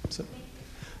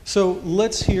 So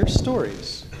let's hear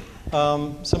stories.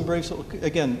 Some brave,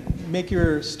 again, make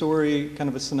your story kind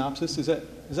of a synopsis. Is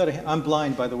that I'm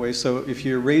blind, by the way, so if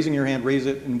you're raising your hand, raise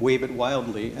it and wave it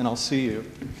wildly, and I'll see you.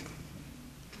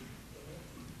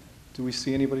 Do we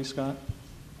see anybody, Scott?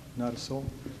 Not a soul?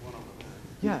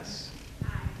 Yes.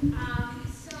 Hi.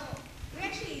 So we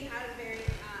actually had a very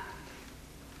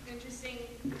interesting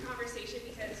conversation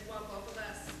because, well, both of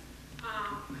us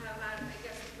have had, I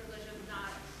guess, the privilege of not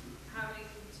having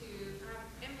to have,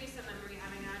 in recent memory,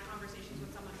 having had conversations with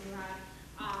someone who had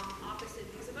opposite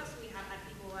views of us. We have had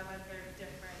people who have had very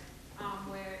different,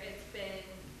 where it's been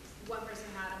one person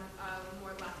had a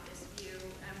more leftist view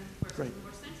and one person a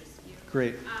more centrist view.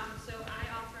 Great. So I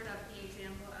offered up the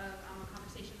example of a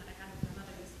conversation that I had with my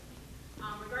mother recently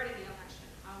regarding the election,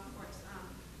 of course.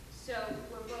 So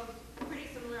we're both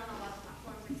pretty similar on a lot of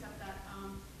platforms, except that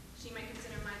she might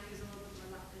consider my views a little bit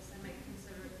more leftist. I might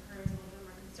consider hers a little bit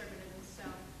more conservative. And so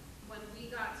when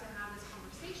we got to have this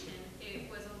conversation,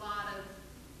 it was a lot of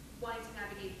wanting to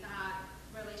navigate that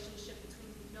relationship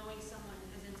between knowing someone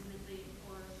as intimately,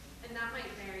 and that might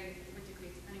vary with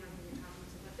degrees depending on who you're talking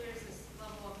to. But there's this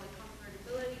level of like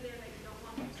comfortability there that you don't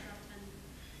want to disrupt, and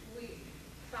we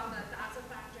found that that's a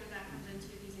factor that comes into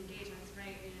these engagements,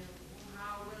 right? You know,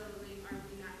 how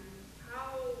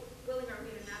willing are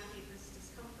we to navigate this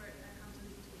discomfort that comes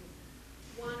in between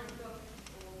one or both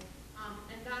people?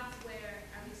 And that's where,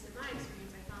 at least in my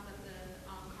experience, I found that the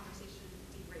conversation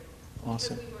derailed.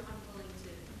 Awesome. Because we were unwilling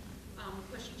to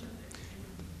push each other and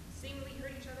seemingly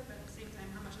hurt each other, but at the same time,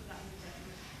 how much of that would be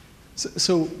detrimental?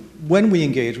 So when we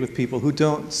engage with people who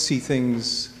don't see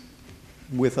things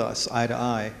with us eye to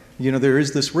eye, you know, there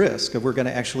is this risk of we're going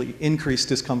to actually increase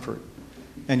discomfort.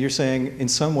 And you're saying in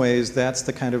some ways that's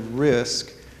the kind of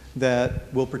risk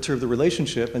that will perturb the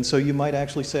relationship. And so you might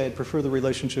actually say I'd prefer the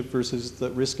relationship versus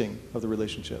the risking of the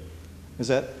relationship. Is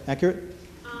that accurate?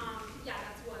 Yeah,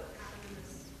 that's what happened in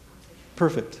this conversation.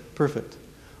 Perfect, perfect.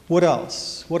 What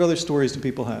else? What other stories do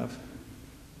people have?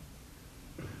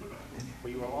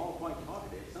 Well, you are all quite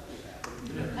talkative. Something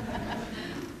happened.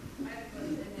 I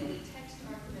was in a text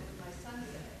argument with my son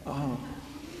today. Oh.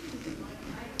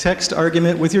 Text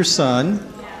argument with your son. Yeah,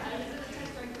 I was in a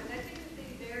text argument. I think that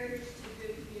the barriers to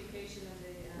good communication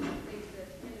and the things that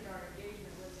hindered our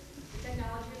engagement was the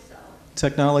technology itself.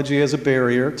 Technology as a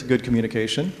barrier to good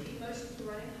communication. Emotions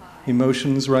running high.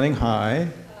 Emotions running high.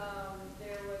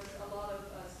 There was a lot of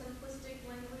simplistic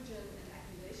language and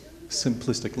accusations.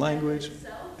 Simplistic language,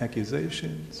 Itself,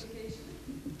 accusations. communication.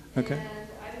 Okay. And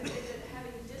I would say that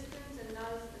having distance and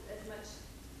not as much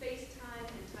face time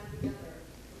and time together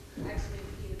actually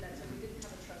impeded that, so we didn't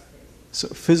have a trust base. So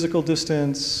physical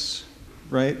distance,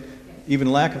 right?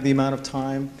 Even lack of the amount of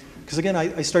time. Because again,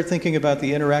 I start thinking about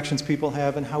the interactions people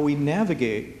have and how we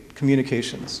navigate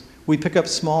communications. We pick up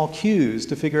small cues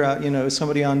to figure out, you know, is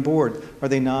somebody on board? Are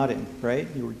they nodding, right?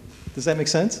 Does that make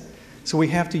sense? So we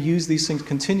have to use these things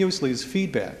continuously as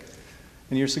feedback.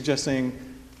 And you're suggesting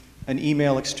an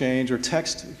email exchange or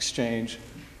text exchange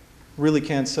really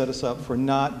can set us up for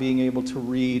not being able to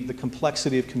read the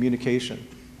complexity of communication.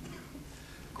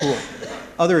 Cool.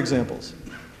 Other examples?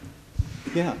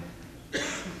 Yeah.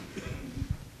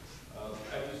 I'll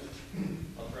try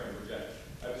and project.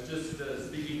 I was just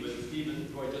speaking with Stephen,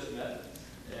 who I just met,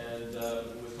 and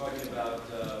was talking about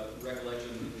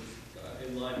recollection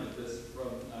in line with this from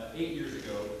 8 years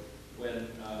ago when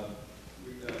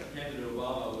candidate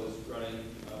Obama was running.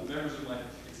 Members of my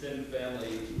extended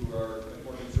family who are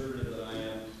more conservative than I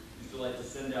am used to like to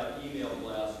send out email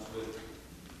blasts with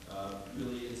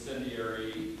really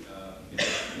incendiary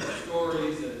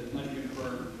stories and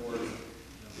unconfirmed reports.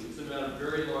 We would send out a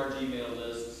very large email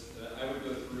lists. I would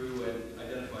go through and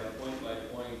identify point by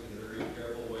point in a very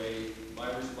careful way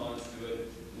my response to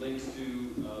it, links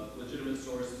to legitimate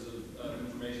sources of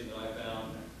information that I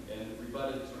found, and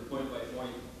rebutted sort of point by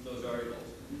point those articles.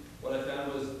 What I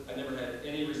found was I never had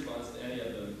any response to any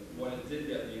of them. What it did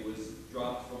get me was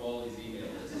dropped from all these email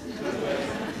lists.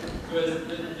 So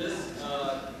as this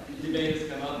debate has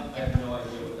come up, I have no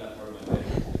idea what that part of my life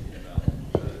is about.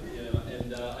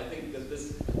 And I think that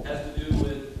this has to do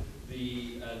with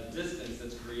the distance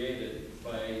that's created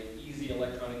by easy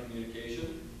electronic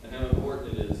communication and how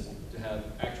important it is to have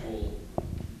actual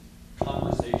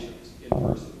conversations in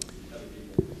person with other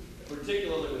people,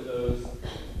 particularly with those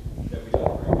that we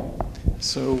don't agree with.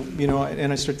 So,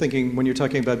 and I start thinking when you're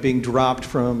talking about being dropped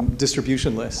from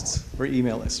distribution lists or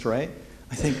email lists, right?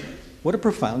 I think, what a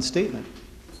profound statement.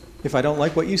 If I don't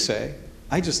like what you say,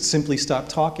 I just simply stop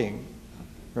talking,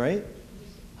 right?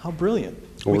 How brilliant.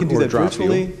 We can do that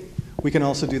virtually. We can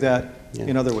also do that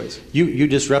in other ways. You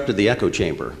disrupted the echo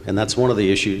chamber, and that's one of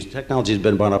the issues. Technology has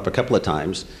been brought up a couple of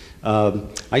times.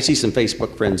 I see some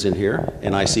Facebook friends in here,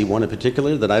 and I see one in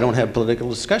particular that I don't have political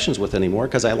discussions with anymore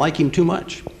because I like him too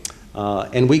much.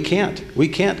 And we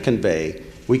can't convey,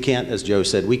 as Joe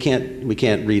said, we can't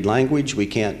read language, we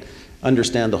can't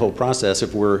understand the whole process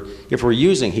if we're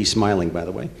using, he's smiling by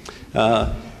the way,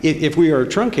 if we are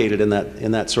truncated in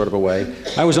that sort of a way.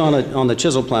 I was on the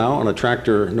chisel plow on a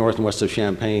tractor north and west of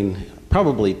Champaign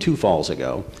probably 2 falls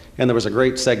ago, and there was a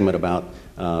great segment about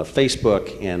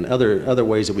Facebook and other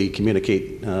ways that we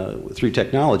communicate through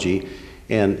technology,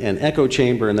 and echo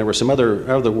chamber, and there were some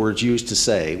other words used to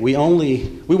say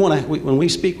when we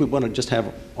speak, we want to just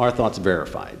have our thoughts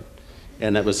verified.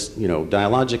 And that was,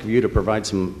 dialogic of you to provide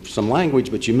some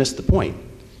language, but you missed the point.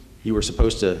 You were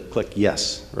supposed to click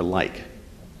yes or like.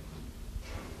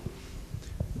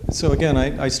 So again,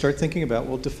 I start thinking about,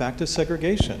 well, de facto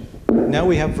segregation. Now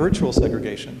we have virtual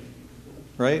segregation,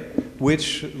 right?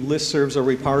 Which listservs are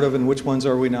we part of and which ones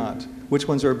are we not? Which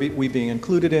ones are we being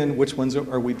included in? Which ones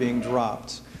are we being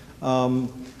dropped?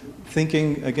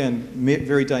 Thinking, again,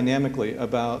 very dynamically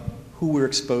about who we're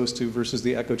exposed to versus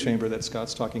the echo chamber that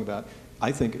Scott's talking about,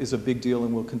 I think is a big deal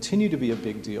and will continue to be a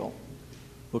big deal.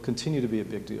 Will continue to be a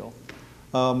big deal.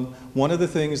 One of the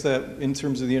things that, in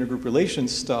terms of the intergroup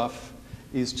relations stuff,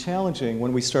 is challenging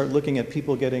when we start looking at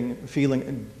people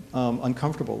feeling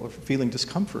uncomfortable or feeling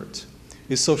discomfort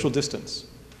is social distance.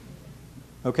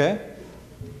 Okay?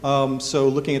 So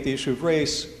looking at the issue of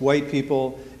race, white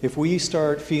people, if we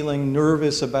start feeling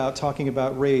nervous about talking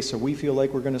about race, or we feel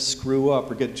like we're going to screw up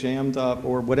or get jammed up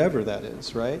or whatever that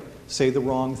is, right? Say the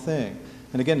wrong thing.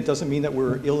 And again, it doesn't mean that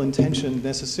we're ill-intentioned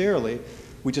necessarily.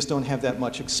 We just don't have that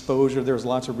much exposure. There's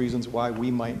lots of reasons why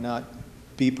we might not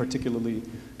be particularly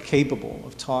capable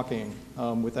of talking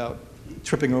without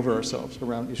tripping over ourselves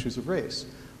around issues of race.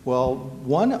 Well,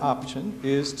 one option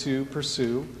is to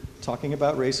pursue talking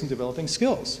about race and developing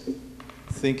skills.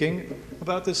 Thinking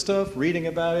about this stuff, reading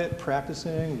about it,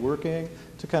 practicing, working,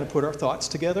 to kind of put our thoughts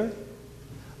together.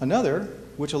 Another,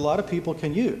 which a lot of people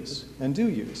can use and do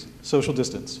use, social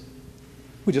distance.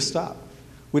 We just stop.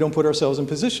 We don't put ourselves in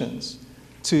positions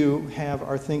to have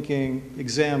our thinking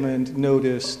examined,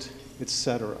 noticed,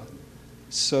 etc.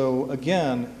 So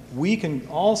again, we can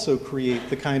also create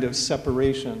the kind of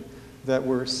separation that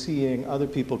we're seeing other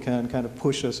people can kind of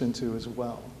push us into as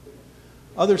well.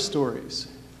 Other stories?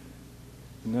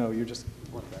 No, you're just,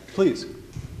 please. So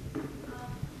I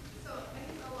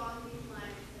think along these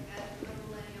lines, as a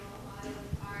millennial, a lot of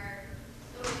our,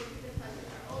 so we keep in touch with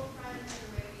our old friends, and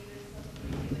the way we use social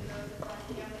media with those of us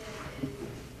younger is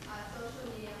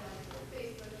social media, like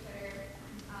Facebook, Twitter,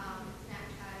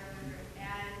 Snapchat, or whatever.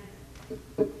 And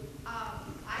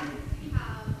I just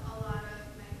have a lot of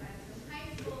my friends from high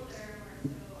school that are more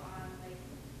so on, like,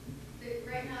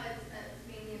 right now it's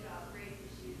mainly about race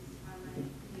issues on my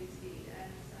newsfeed.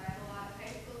 And so I have a lot of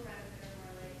high school friends that are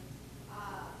more like,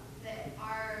 that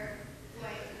are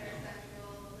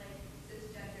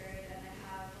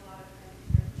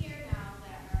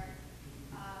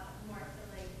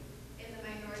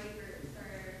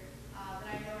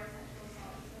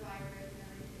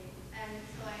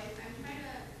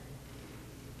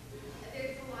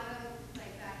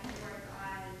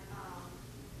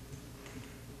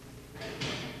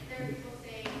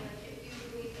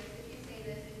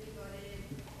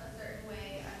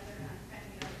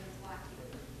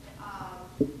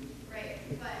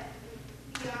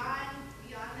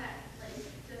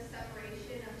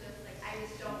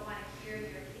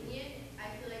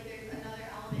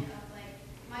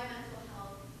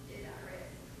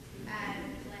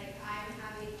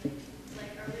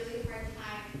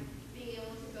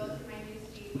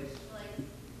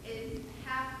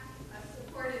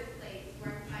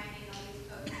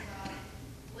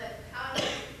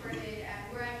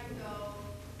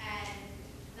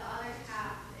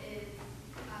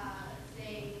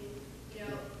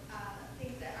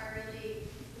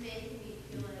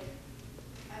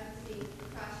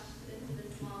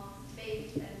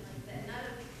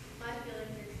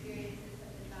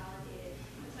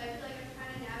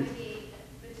navigate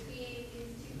between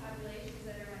these two populations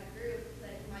that are my group,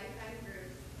 like my friend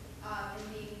groups, and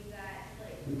being that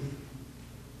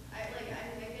I'm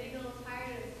getting a little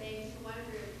tired of saying to one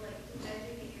group, like, just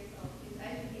educate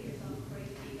yourself before you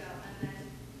speak up, and then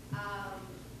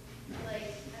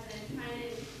trying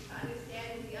to understand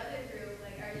with the other group,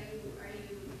 like, are you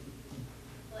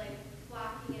like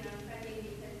blocking and unfriending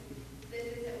because this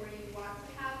isn't where you want to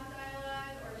have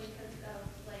dialogue, or because of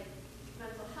like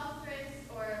mental health risks,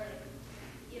 or like,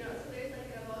 so there's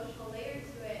like an emotional layer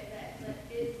to it that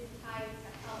is tied to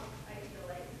health, I feel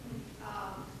like.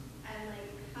 And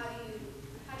like, how do you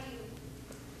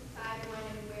decide when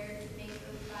and where to make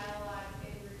those dialogues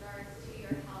in regards to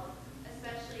your health,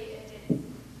 especially if it's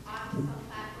on some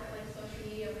platform like social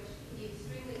media, which can be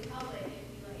extremely public if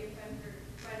you let your friend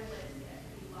list get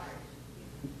pretty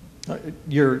large.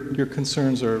 Your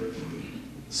concerns are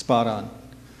spot on.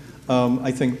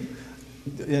 I think,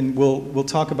 and we'll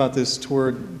talk about this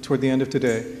toward the end of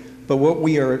today, but what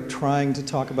we are trying to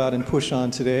talk about and push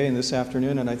on today and this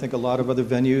afternoon, and I think a lot of other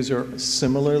venues are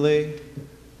similarly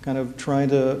kind of trying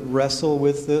to wrestle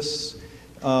with this.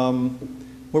 What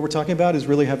we're talking about is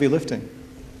really heavy lifting.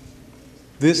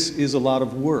 This is a lot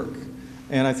of work,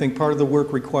 and I think part of the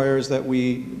work requires that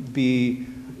we be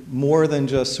more than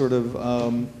just sort of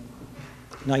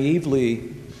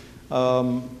naively,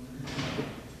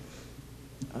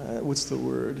 what's the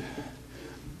word?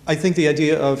 I think the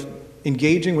idea of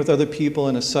engaging with other people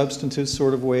in a substantive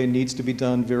sort of way needs to be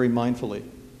done very mindfully.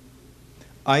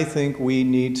 I think we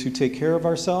need to take care of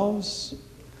ourselves,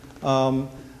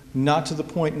 not to the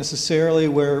point necessarily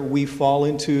where we fall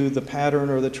into the pattern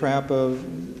or the trap of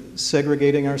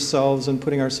segregating ourselves and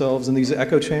putting ourselves in these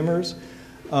echo chambers,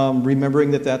 remembering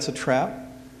that that's a trap,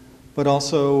 but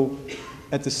also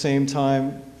at the same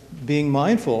time being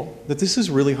mindful that this is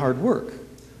really hard work.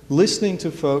 Listening to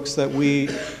folks that we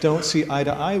don't see eye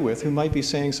to eye with, who might be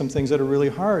saying some things that are really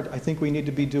hard, I think we need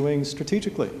to be doing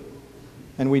strategically.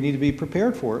 And we need to be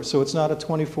prepared for it. So it's not a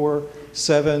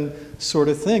 24/7 sort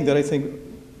of thing that I think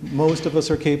most of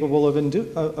us are capable of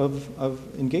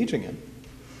engaging in.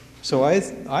 So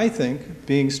I think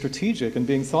being strategic and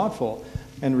being thoughtful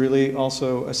and really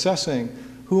also assessing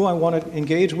who I want to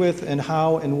engage with and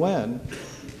how and when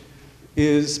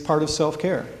is part of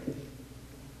self-care.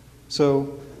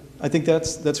 So I think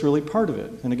that's really part of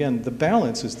it. And again, the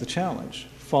balance is the challenge.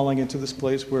 Falling into this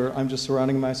place where I'm just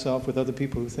surrounding myself with other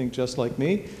people who think just like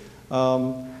me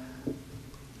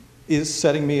is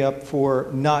setting me up for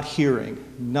not hearing,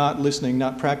 not listening,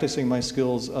 not practicing my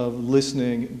skills of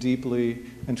listening deeply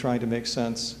and trying to make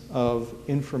sense of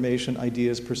information,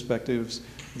 ideas, perspectives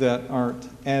that aren't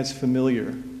as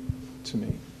familiar to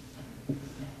me.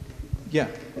 Yeah.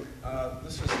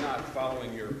 This is not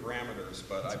following your parameters,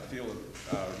 but I feel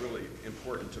really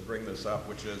important to bring this up,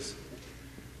 which is,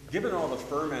 given all the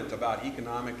ferment about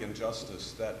economic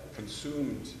injustice that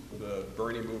consumed the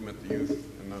Bernie movement, the youth,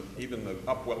 and even the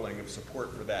upwelling of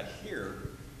support for that here,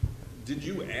 did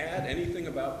you add anything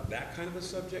about that kind of a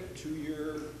subject to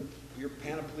your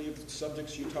panoply of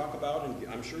subjects you talk about? And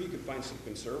I'm sure you could find some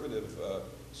conservative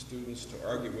students to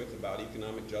argue with about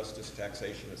economic justice,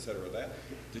 taxation, et cetera.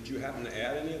 Did you happen to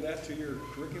add any of that to your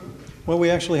curriculum? Well, we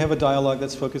actually have a dialogue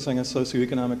that's focusing on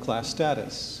socioeconomic class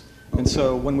status. And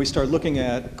so when we start looking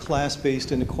at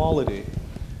class-based inequality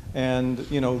and,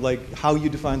 like how you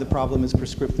define the problem as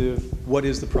prescriptive, what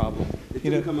is the problem? It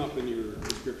didn't come up in your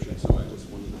description, so I just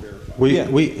wanted to verify.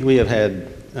 We have had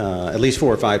at least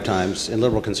 4 or 5 times in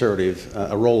liberal conservative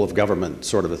a role of government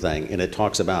sort of a thing, and it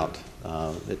talks about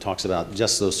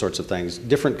just those sorts of things.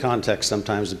 Different contexts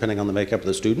sometimes depending on the makeup of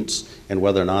the students and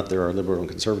whether or not there are liberal and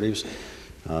conservatives.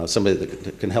 Somebody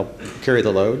that can help carry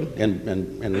the load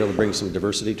and really bring some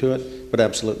diversity to it, but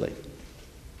absolutely.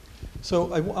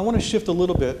 So I want to shift a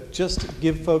little bit, just to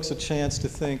give folks a chance to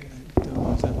think, is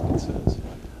that what it says?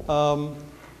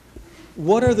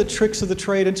 What are the tricks of the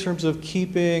trade in terms of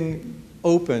keeping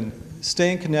open,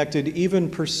 staying connected, even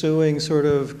pursuing sort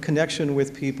of connection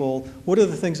with people? What are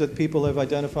the things that people have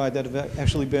identified that have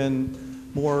actually been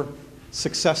more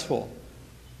successful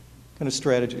kind of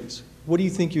strategies? What do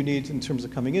you think you need in terms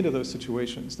of coming into those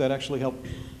situations that actually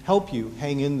help you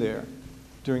hang in there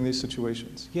during these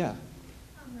situations? Yeah.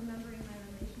 Remembering my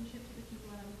relationship to the people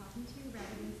that I'm talking to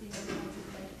rather than seeing ourselves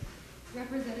as like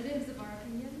representatives of our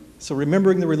opinions. So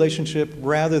remembering the relationship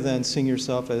rather than seeing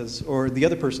yourself as, or the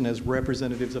other person as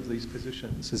representatives of these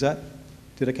positions.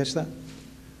 Did I catch that?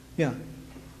 Yeah.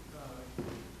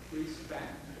 Respect.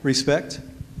 Respect.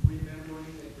 Remembering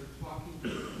that you're talking to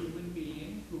a human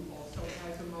being who also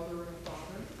has a mother and a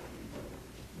father.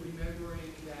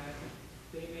 Remembering that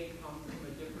they may come from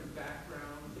a different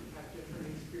background, have different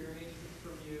experiences.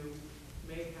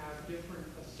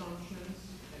 assumptions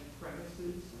and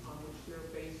premises on which they're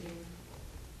basing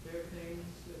their things,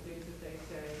 the things that they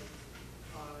say,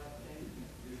 and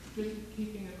just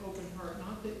keeping an open heart,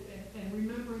 not that, and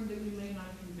remembering that you may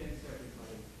not convince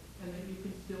everybody, and that you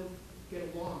can still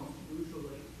get along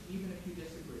usually, even if you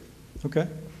disagree. Okay.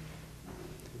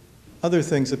 Other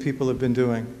things that people have been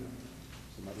doing.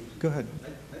 Go ahead.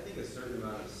 I think a certain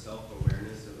amount of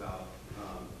self-awareness about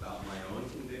my own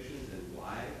convictions and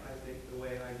why I think the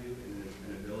way I do, and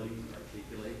an ability to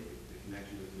articulate the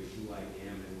connection between who I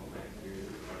am and what my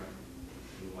experiences are,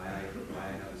 and why I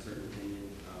have a certain opinion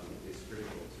is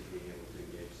critical to being able to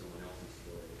engage someone else's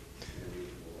story in a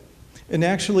meaningful way. And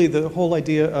actually, the whole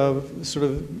idea of sort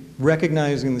of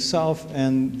recognizing the self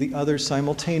and the other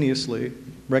simultaneously,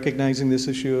 recognizing this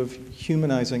issue of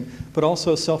humanizing, but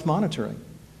also self-monitoring,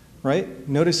 right?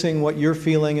 Noticing what you're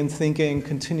feeling and thinking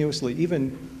continuously,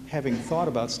 even having thought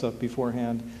about stuff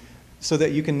beforehand, so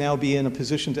that you can now be in a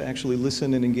position to actually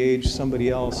listen and engage somebody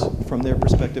else from their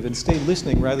perspective and stay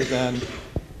listening rather than,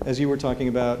 as you were talking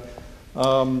about,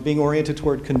 being oriented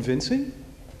toward convincing,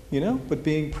 but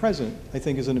being present, I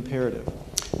think, is an imperative.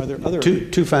 Are there other...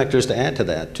 Two factors to add to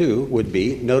that, too, would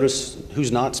be notice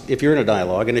who's not, if you're in a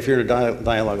dialogue, and if you're in a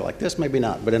dialogue like this, maybe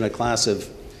not, but in a class of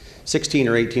 16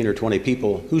 or 18 or 20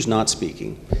 people, who's not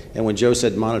speaking? And when Joe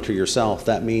said monitor yourself,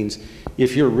 that means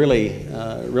if you're really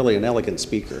an elegant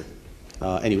speaker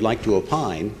and you like to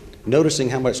opine, noticing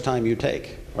how much time you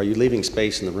take. Are you leaving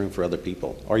space in the room for other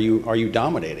people? Are you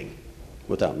dominating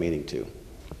without meaning to?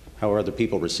 How are other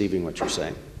people receiving what you're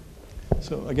saying?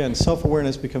 So again,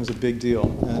 self-awareness becomes a big deal.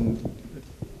 And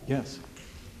yes.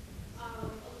 Okay,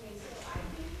 so I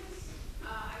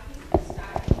think this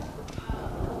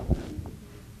dialogue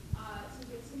to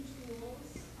get some tools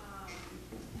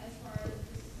as far as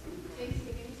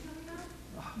Thanksgiving is coming up.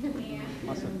 And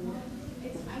Awesome.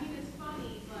 it's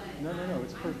funny, but No,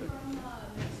 it's perfect. I'm from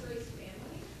a mixed race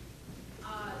family,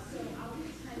 so I'll be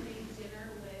attending dinner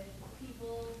with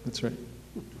people. That's right.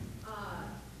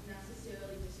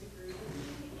 Necessarily disagree with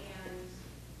me, and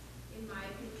in my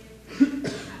opinion,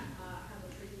 have a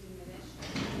pretty diminished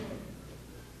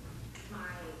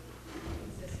my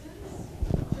existence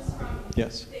just from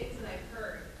Yes. things that I've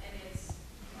heard. And it's,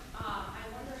 I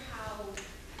wonder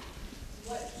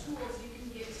what tools you can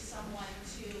give to someone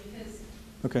because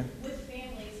Okay. with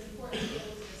family, it's important to be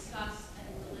able to discuss and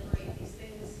deliberate these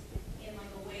things in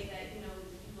like a way that, you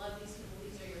love these people,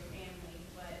 these are your family,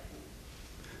 but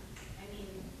I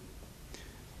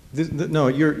mean, No,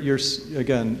 you're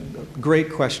again,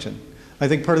 great question. I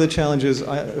think part of the challenge is,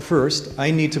 first,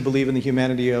 I need to believe in the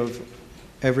humanity of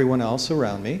everyone else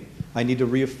around me. I need to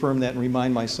reaffirm that and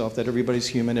remind myself that everybody's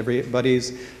human,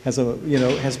 everybody's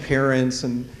has parents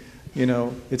and,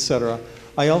 et cetera.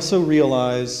 I also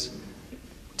realize,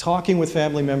 talking with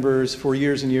family members for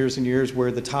years and years and years,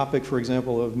 where the topic, for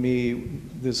example, of me,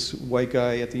 this white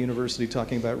guy at the university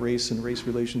talking about race and race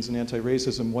relations and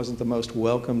anti-racism wasn't the most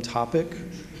welcome topic,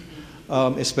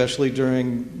 especially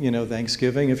during,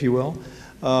 Thanksgiving, if you will,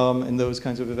 and those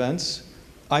kinds of events.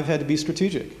 I've had to be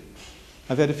strategic.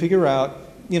 I've had to figure out,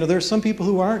 there are some people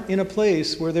who aren't in a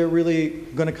place where they're really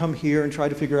going to come here and try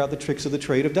to figure out the tricks of the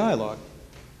trade of dialogue.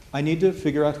 I need to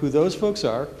figure out who those folks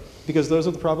are, because those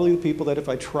are probably the people that if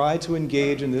I try to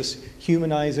engage in this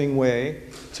humanizing way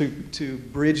to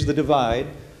bridge the divide,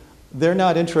 they're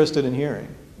not interested in hearing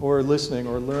or listening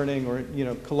or learning or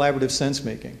collaborative sense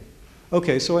making.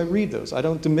 Okay, so I read those. I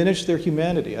don't diminish their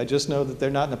humanity. I just know that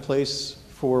they're not in a place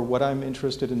for what I'm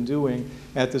interested in doing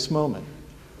at this moment.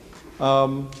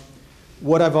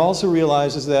 What I've also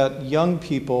realized is that young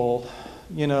people,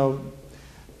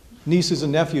 nieces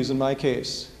and nephews in my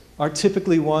case, are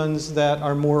typically ones that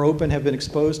are more open, have been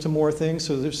exposed to more things,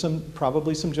 so there's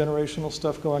probably some generational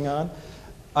stuff going on.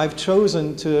 I've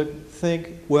chosen to think,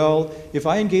 well, if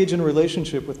I engage in a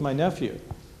relationship with my nephew,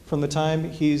 from the time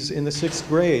he's in the 6th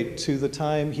grade to the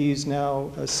time he's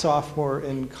now a sophomore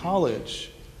in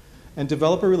college, and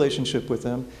develop a relationship with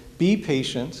him, be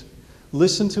patient,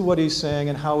 listen to what he's saying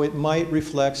and how it might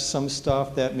reflect some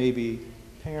stuff that maybe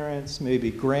parents, maybe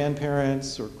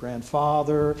grandparents or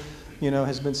grandfather,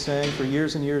 has been saying for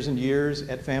years and years and years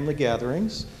at family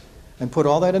gatherings, and put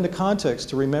all that into context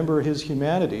to remember his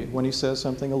humanity when he says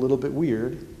something a little bit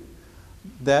weird.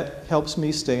 That helps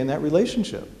me stay in that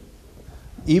relationship.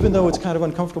 Even though it's kind of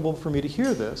uncomfortable for me to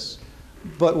hear this,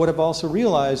 but what I've also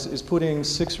realized is putting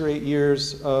 6 or 8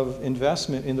 years of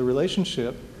investment in the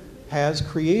relationship has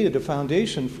created a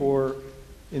foundation for,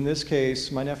 in this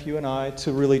case, my nephew and I,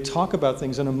 to really talk about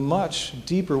things in a much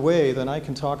deeper way than I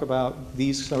can talk about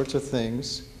these sorts of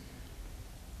things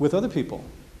with other people.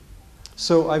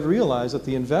 So I've realized that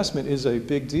the investment is a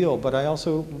big deal, but I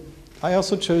also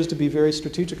chose to be very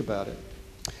strategic about it.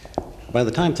 By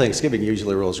the time Thanksgiving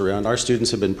usually rolls around, our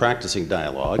students have been practicing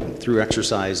dialogue through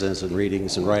exercises and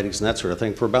readings and writings and that sort of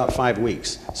thing for about 5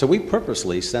 weeks. So we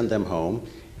purposely send them home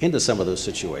into some of those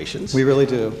situations. We really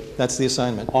do. That's the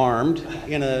assignment. Armed,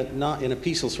 not in a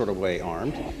peaceful sort of way,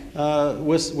 armed,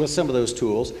 with some of those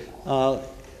tools.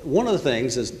 One of the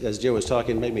things, as Joe was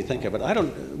talking, made me think of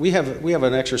it. We have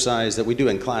an exercise that we do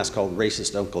in class called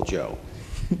Racist Uncle Joe.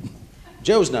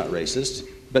 Joe's not racist,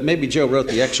 but maybe Joe wrote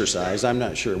the exercise. I'm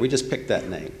not sure. We just picked that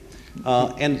name.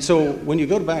 And so when you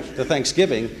go back to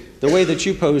Thanksgiving, the way that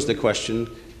you posed the question,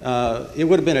 it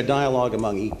would have been a dialogue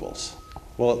among equals.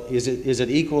 Well, is it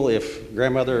equal if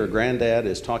grandmother or granddad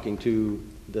is talking to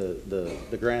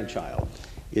the grandchild?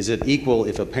 Is it equal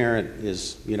if a parent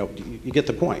is, you get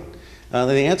the point.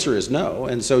 The answer is no,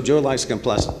 and so Joe likes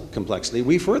complexity.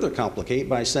 We further complicate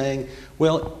by saying,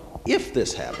 well, if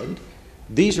this happened,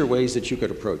 these are ways that you could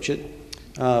approach it.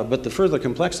 But the further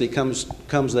complexity comes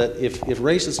that if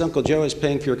racist Uncle Joe is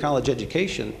paying for your college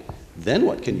education, then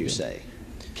what can you say?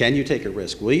 Can you take a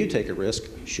risk? Will you take a risk?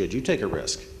 Should you take a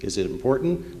risk? Is it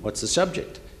important? What's the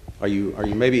subject? Are you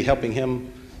maybe helping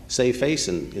him save face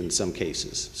in some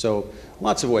cases? So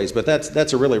lots of ways, but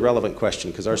that's a really relevant question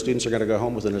because our students are going to go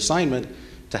home with an assignment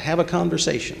to have a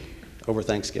conversation over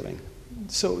Thanksgiving.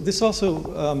 So this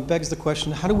also begs the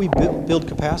question, how do we build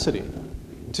capacity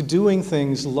to doing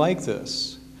things like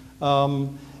this?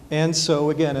 And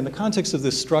so again, in the context of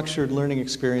this structured learning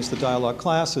experience, the dialogue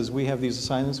classes, we have these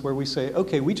assignments where we say,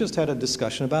 okay, we just had a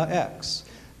discussion about X.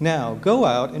 Now go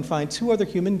out and find 2 other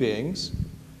human beings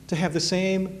to have the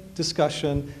same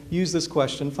discussion, use this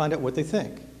question, find out what they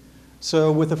think.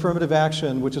 So with affirmative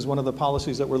action, which is one of the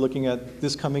policies that we're looking at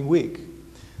this coming week,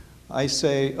 I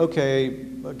say, okay,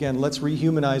 again, let's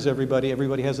rehumanize everybody.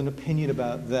 Everybody has an opinion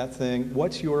about that thing.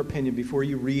 What's your opinion before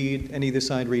you read any of the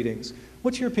assigned readings?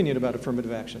 What's your opinion about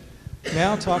affirmative action?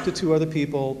 Now talk to 2 other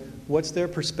people. What's their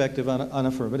perspective on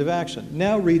affirmative action?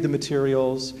 Now read the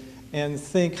materials and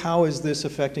think, how is this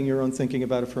affecting your own thinking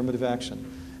about affirmative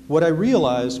action? What I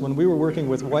realized when we were working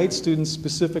with white students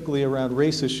specifically around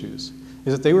race issues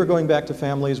is that they were going back to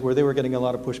families where they were getting a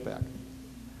lot of pushback.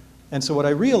 And so what I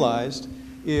realized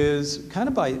is, kind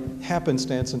of by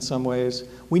happenstance in some ways,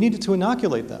 we needed to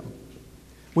inoculate them.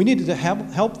 We needed to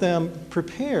help them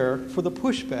prepare for the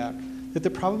pushback that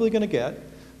they're probably going to get,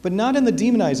 but not in the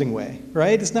demonizing way,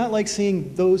 right? It's not like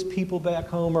seeing those people back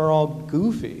home are all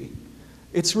goofy.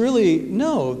 It's really,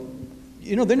 no,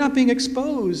 they're not being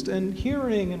exposed and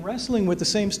hearing and wrestling with the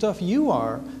same stuff you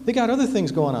are. They got other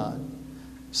things going on.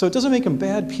 So it doesn't make them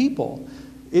bad people.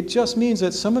 It just means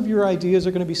that some of your ideas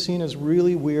are going to be seen as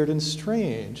really weird and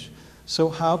strange. So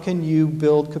how can you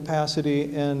build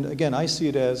capacity? And again, I see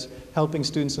it as helping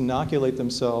students inoculate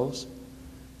themselves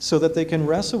so that they can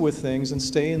wrestle with things and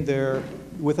stay in there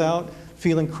without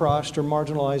feeling crushed or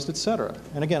marginalized, et cetera.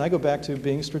 And again, I go back to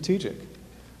being strategic.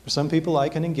 For some people, I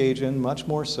can engage in much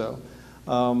more so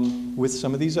with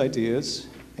some of these ideas.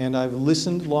 And I've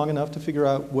listened long enough to figure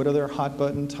out what are their hot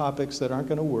button topics that aren't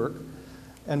going to work,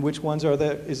 and which ones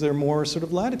is there more sort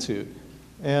of latitude.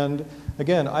 And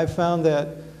again, I've found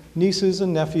that nieces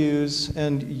and nephews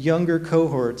and younger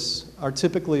cohorts are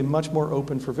typically much more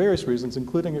open for various reasons,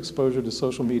 including exposure to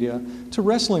social media, to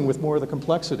wrestling with more of the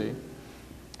complexity.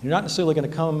 You're not necessarily going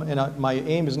to come, and my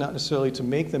aim is not necessarily to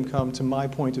make them come to my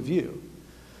point of view.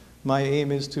 My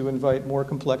aim is to invite more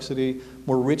complexity,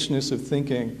 more richness of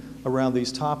thinking around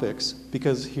these topics,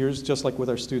 because here's just like with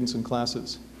our students in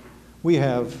classes. We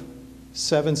have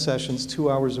 7 sessions, 2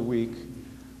 hours a week,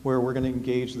 where we're going to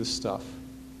engage this stuff.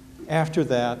 After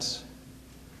that,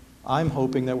 I'm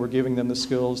hoping that we're giving them the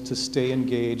skills to stay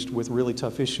engaged with really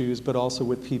tough issues, but also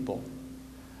with people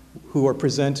who are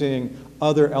presenting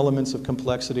other elements of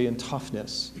complexity and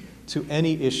toughness to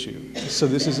any issue. So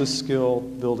this is a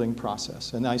skill-building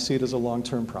process, and I see it as a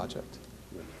long-term project.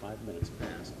 We have 5 minutes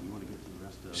past. You want to get to the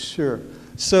rest of it? Sure.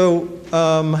 So,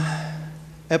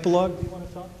 epilogue, do you want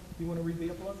to talk? Do you want to read the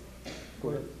epilogue? Go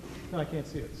ahead. No, I can't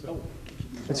see it, so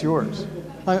it's yours.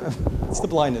 It's the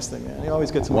blindness thing, man. You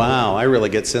always get some. Wow, I really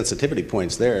get sensitivity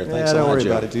points there. Thanks so much, don't worry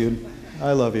Joe. about it, dude.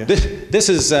 I love you. This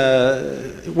is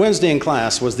Wednesday in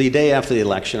class was the day after the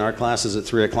election. Our class is at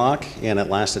 3 o'clock, and it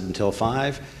lasted until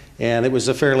 5. And it was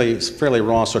a fairly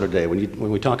raw sort of day. When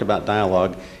we talk about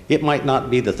dialogue, it might not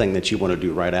be the thing that you want to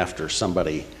do right after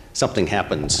something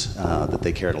happens that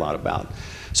they cared a lot about.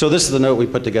 So this is the note we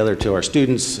put together to our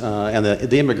students, and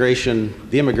the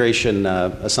immigration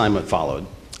assignment followed.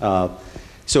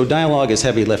 So dialogue is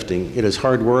heavy lifting. It is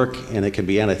hard work, and it can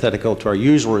be antithetical to our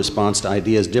usual response to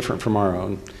ideas different from our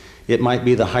own. It might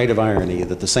be the height of irony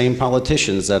that the same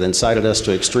politicians that incited us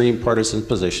to extreme partisan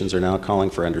positions are now calling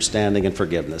for understanding and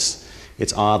forgiveness.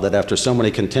 It's odd that after so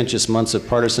many contentious months of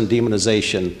partisan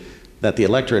demonization, that the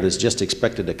electorate is just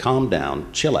expected to calm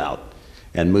down, chill out,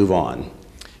 and move on.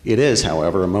 It is,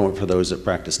 however, a moment for those that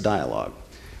practice dialogue.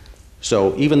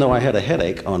 So even though I had a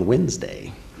headache on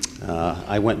Wednesday,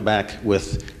 I went back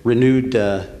with renewed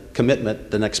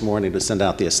commitment the next morning to send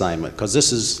out the assignment, because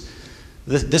this is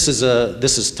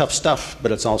tough stuff,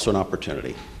 but it's also an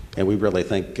opportunity. And we really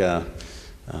think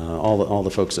all the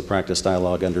folks that practice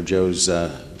dialogue under Joe's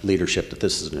leadership that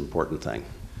this is an important thing.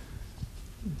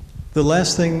 The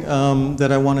last thing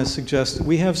that I want to suggest,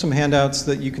 we have some handouts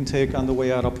that you can take on the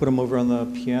way out. I'll put them over on the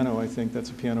piano. I think that's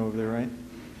a piano over there,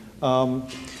 right?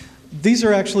 These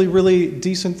are actually really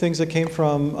decent things that came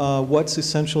from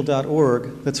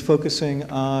whatsessential.org that's focusing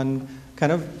on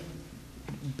kind of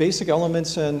basic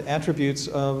elements and attributes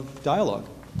of dialogue.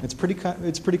 It's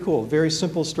pretty cool. Very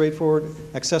simple, straightforward,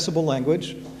 accessible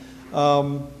language.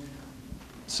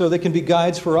 So they can be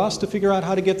guides for us to figure out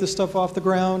how to get this stuff off the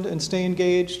ground and stay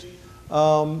engaged.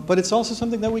 But it's also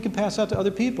something that we can pass out to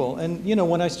other people. And you know,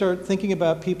 when I start thinking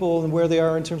about people and where they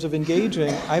are in terms of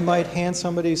engaging, I might hand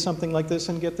somebody something like this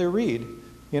and get their read.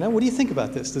 You know, what do you think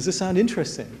about this? Does this sound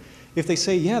interesting? If they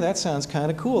say, yeah, that sounds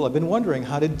kind of cool. I've been wondering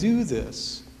how to do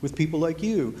this with people like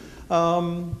you.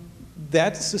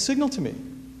 That's a signal to me,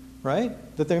 right?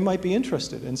 That they might be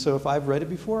interested. And so if I've read it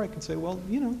before, I can say, well,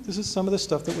 you know, this is some of the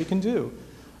stuff that we can do.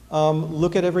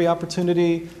 Look at every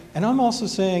opportunity. And I'm also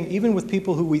saying, even with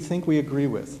people who we think we agree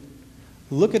with,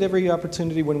 look at every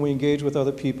opportunity when we engage with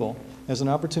other people as an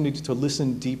opportunity to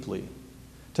listen deeply.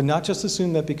 To not just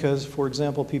assume that because, for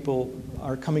example, people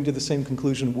are coming to the same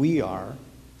conclusion we are,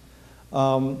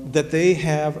 that they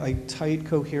have a tight,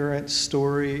 coherent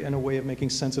story and a way of making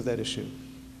sense of that issue.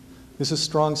 This is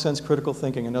strong sense critical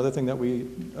thinking, another thing that we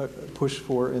push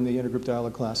for in the intergroup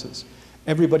dialogue classes.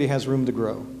 Everybody has room to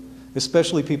grow,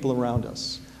 especially people around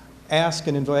us. Ask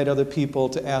and invite other people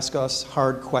to ask us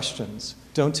hard questions.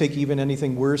 Don't take even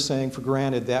anything we're saying for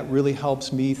granted. That really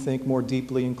helps me think more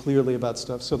deeply and clearly about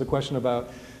stuff. So the question about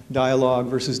dialogue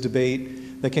versus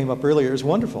debate that came up earlier is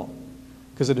wonderful,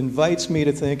 because it invites me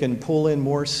to think and pull in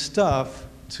more stuff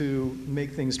to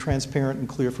make things transparent and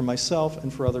clear for myself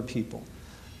and for other people.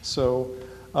 So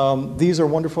these are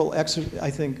wonderful, I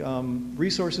think,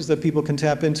 resources that people can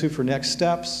tap into for next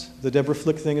steps. The Deborah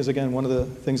Flick thing is, again, one of the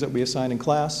things that we assign in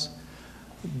class.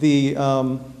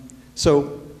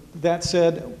 So that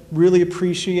said, really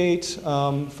appreciate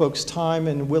folks' time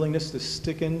and willingness to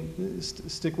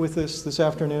stick with us this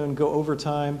afternoon, go over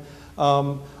time.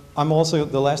 I'm also,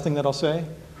 the last thing that I'll say,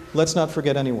 let's not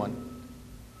forget anyone.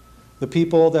 The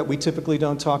people that we typically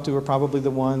don't talk to are probably the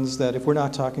ones that, if we're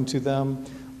not talking to them,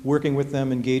 working with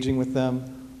them, engaging with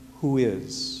them, who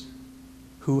is,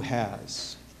 who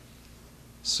has.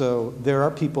 So there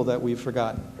are people that we've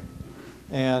forgotten.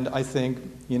 And I think,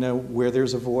 you know, where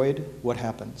there's a void, what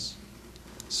happens?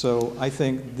 So I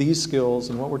think these skills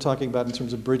and what we're talking about in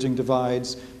terms of bridging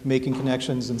divides, making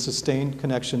connections and sustained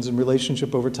connections and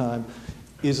relationship over time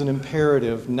is an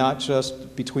imperative, not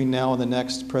just between now and the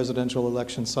next presidential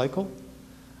election cycle,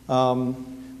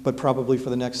 but probably for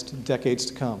the next decades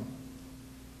to come.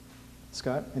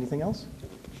 Scott, anything else?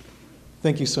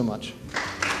 Thank you so much.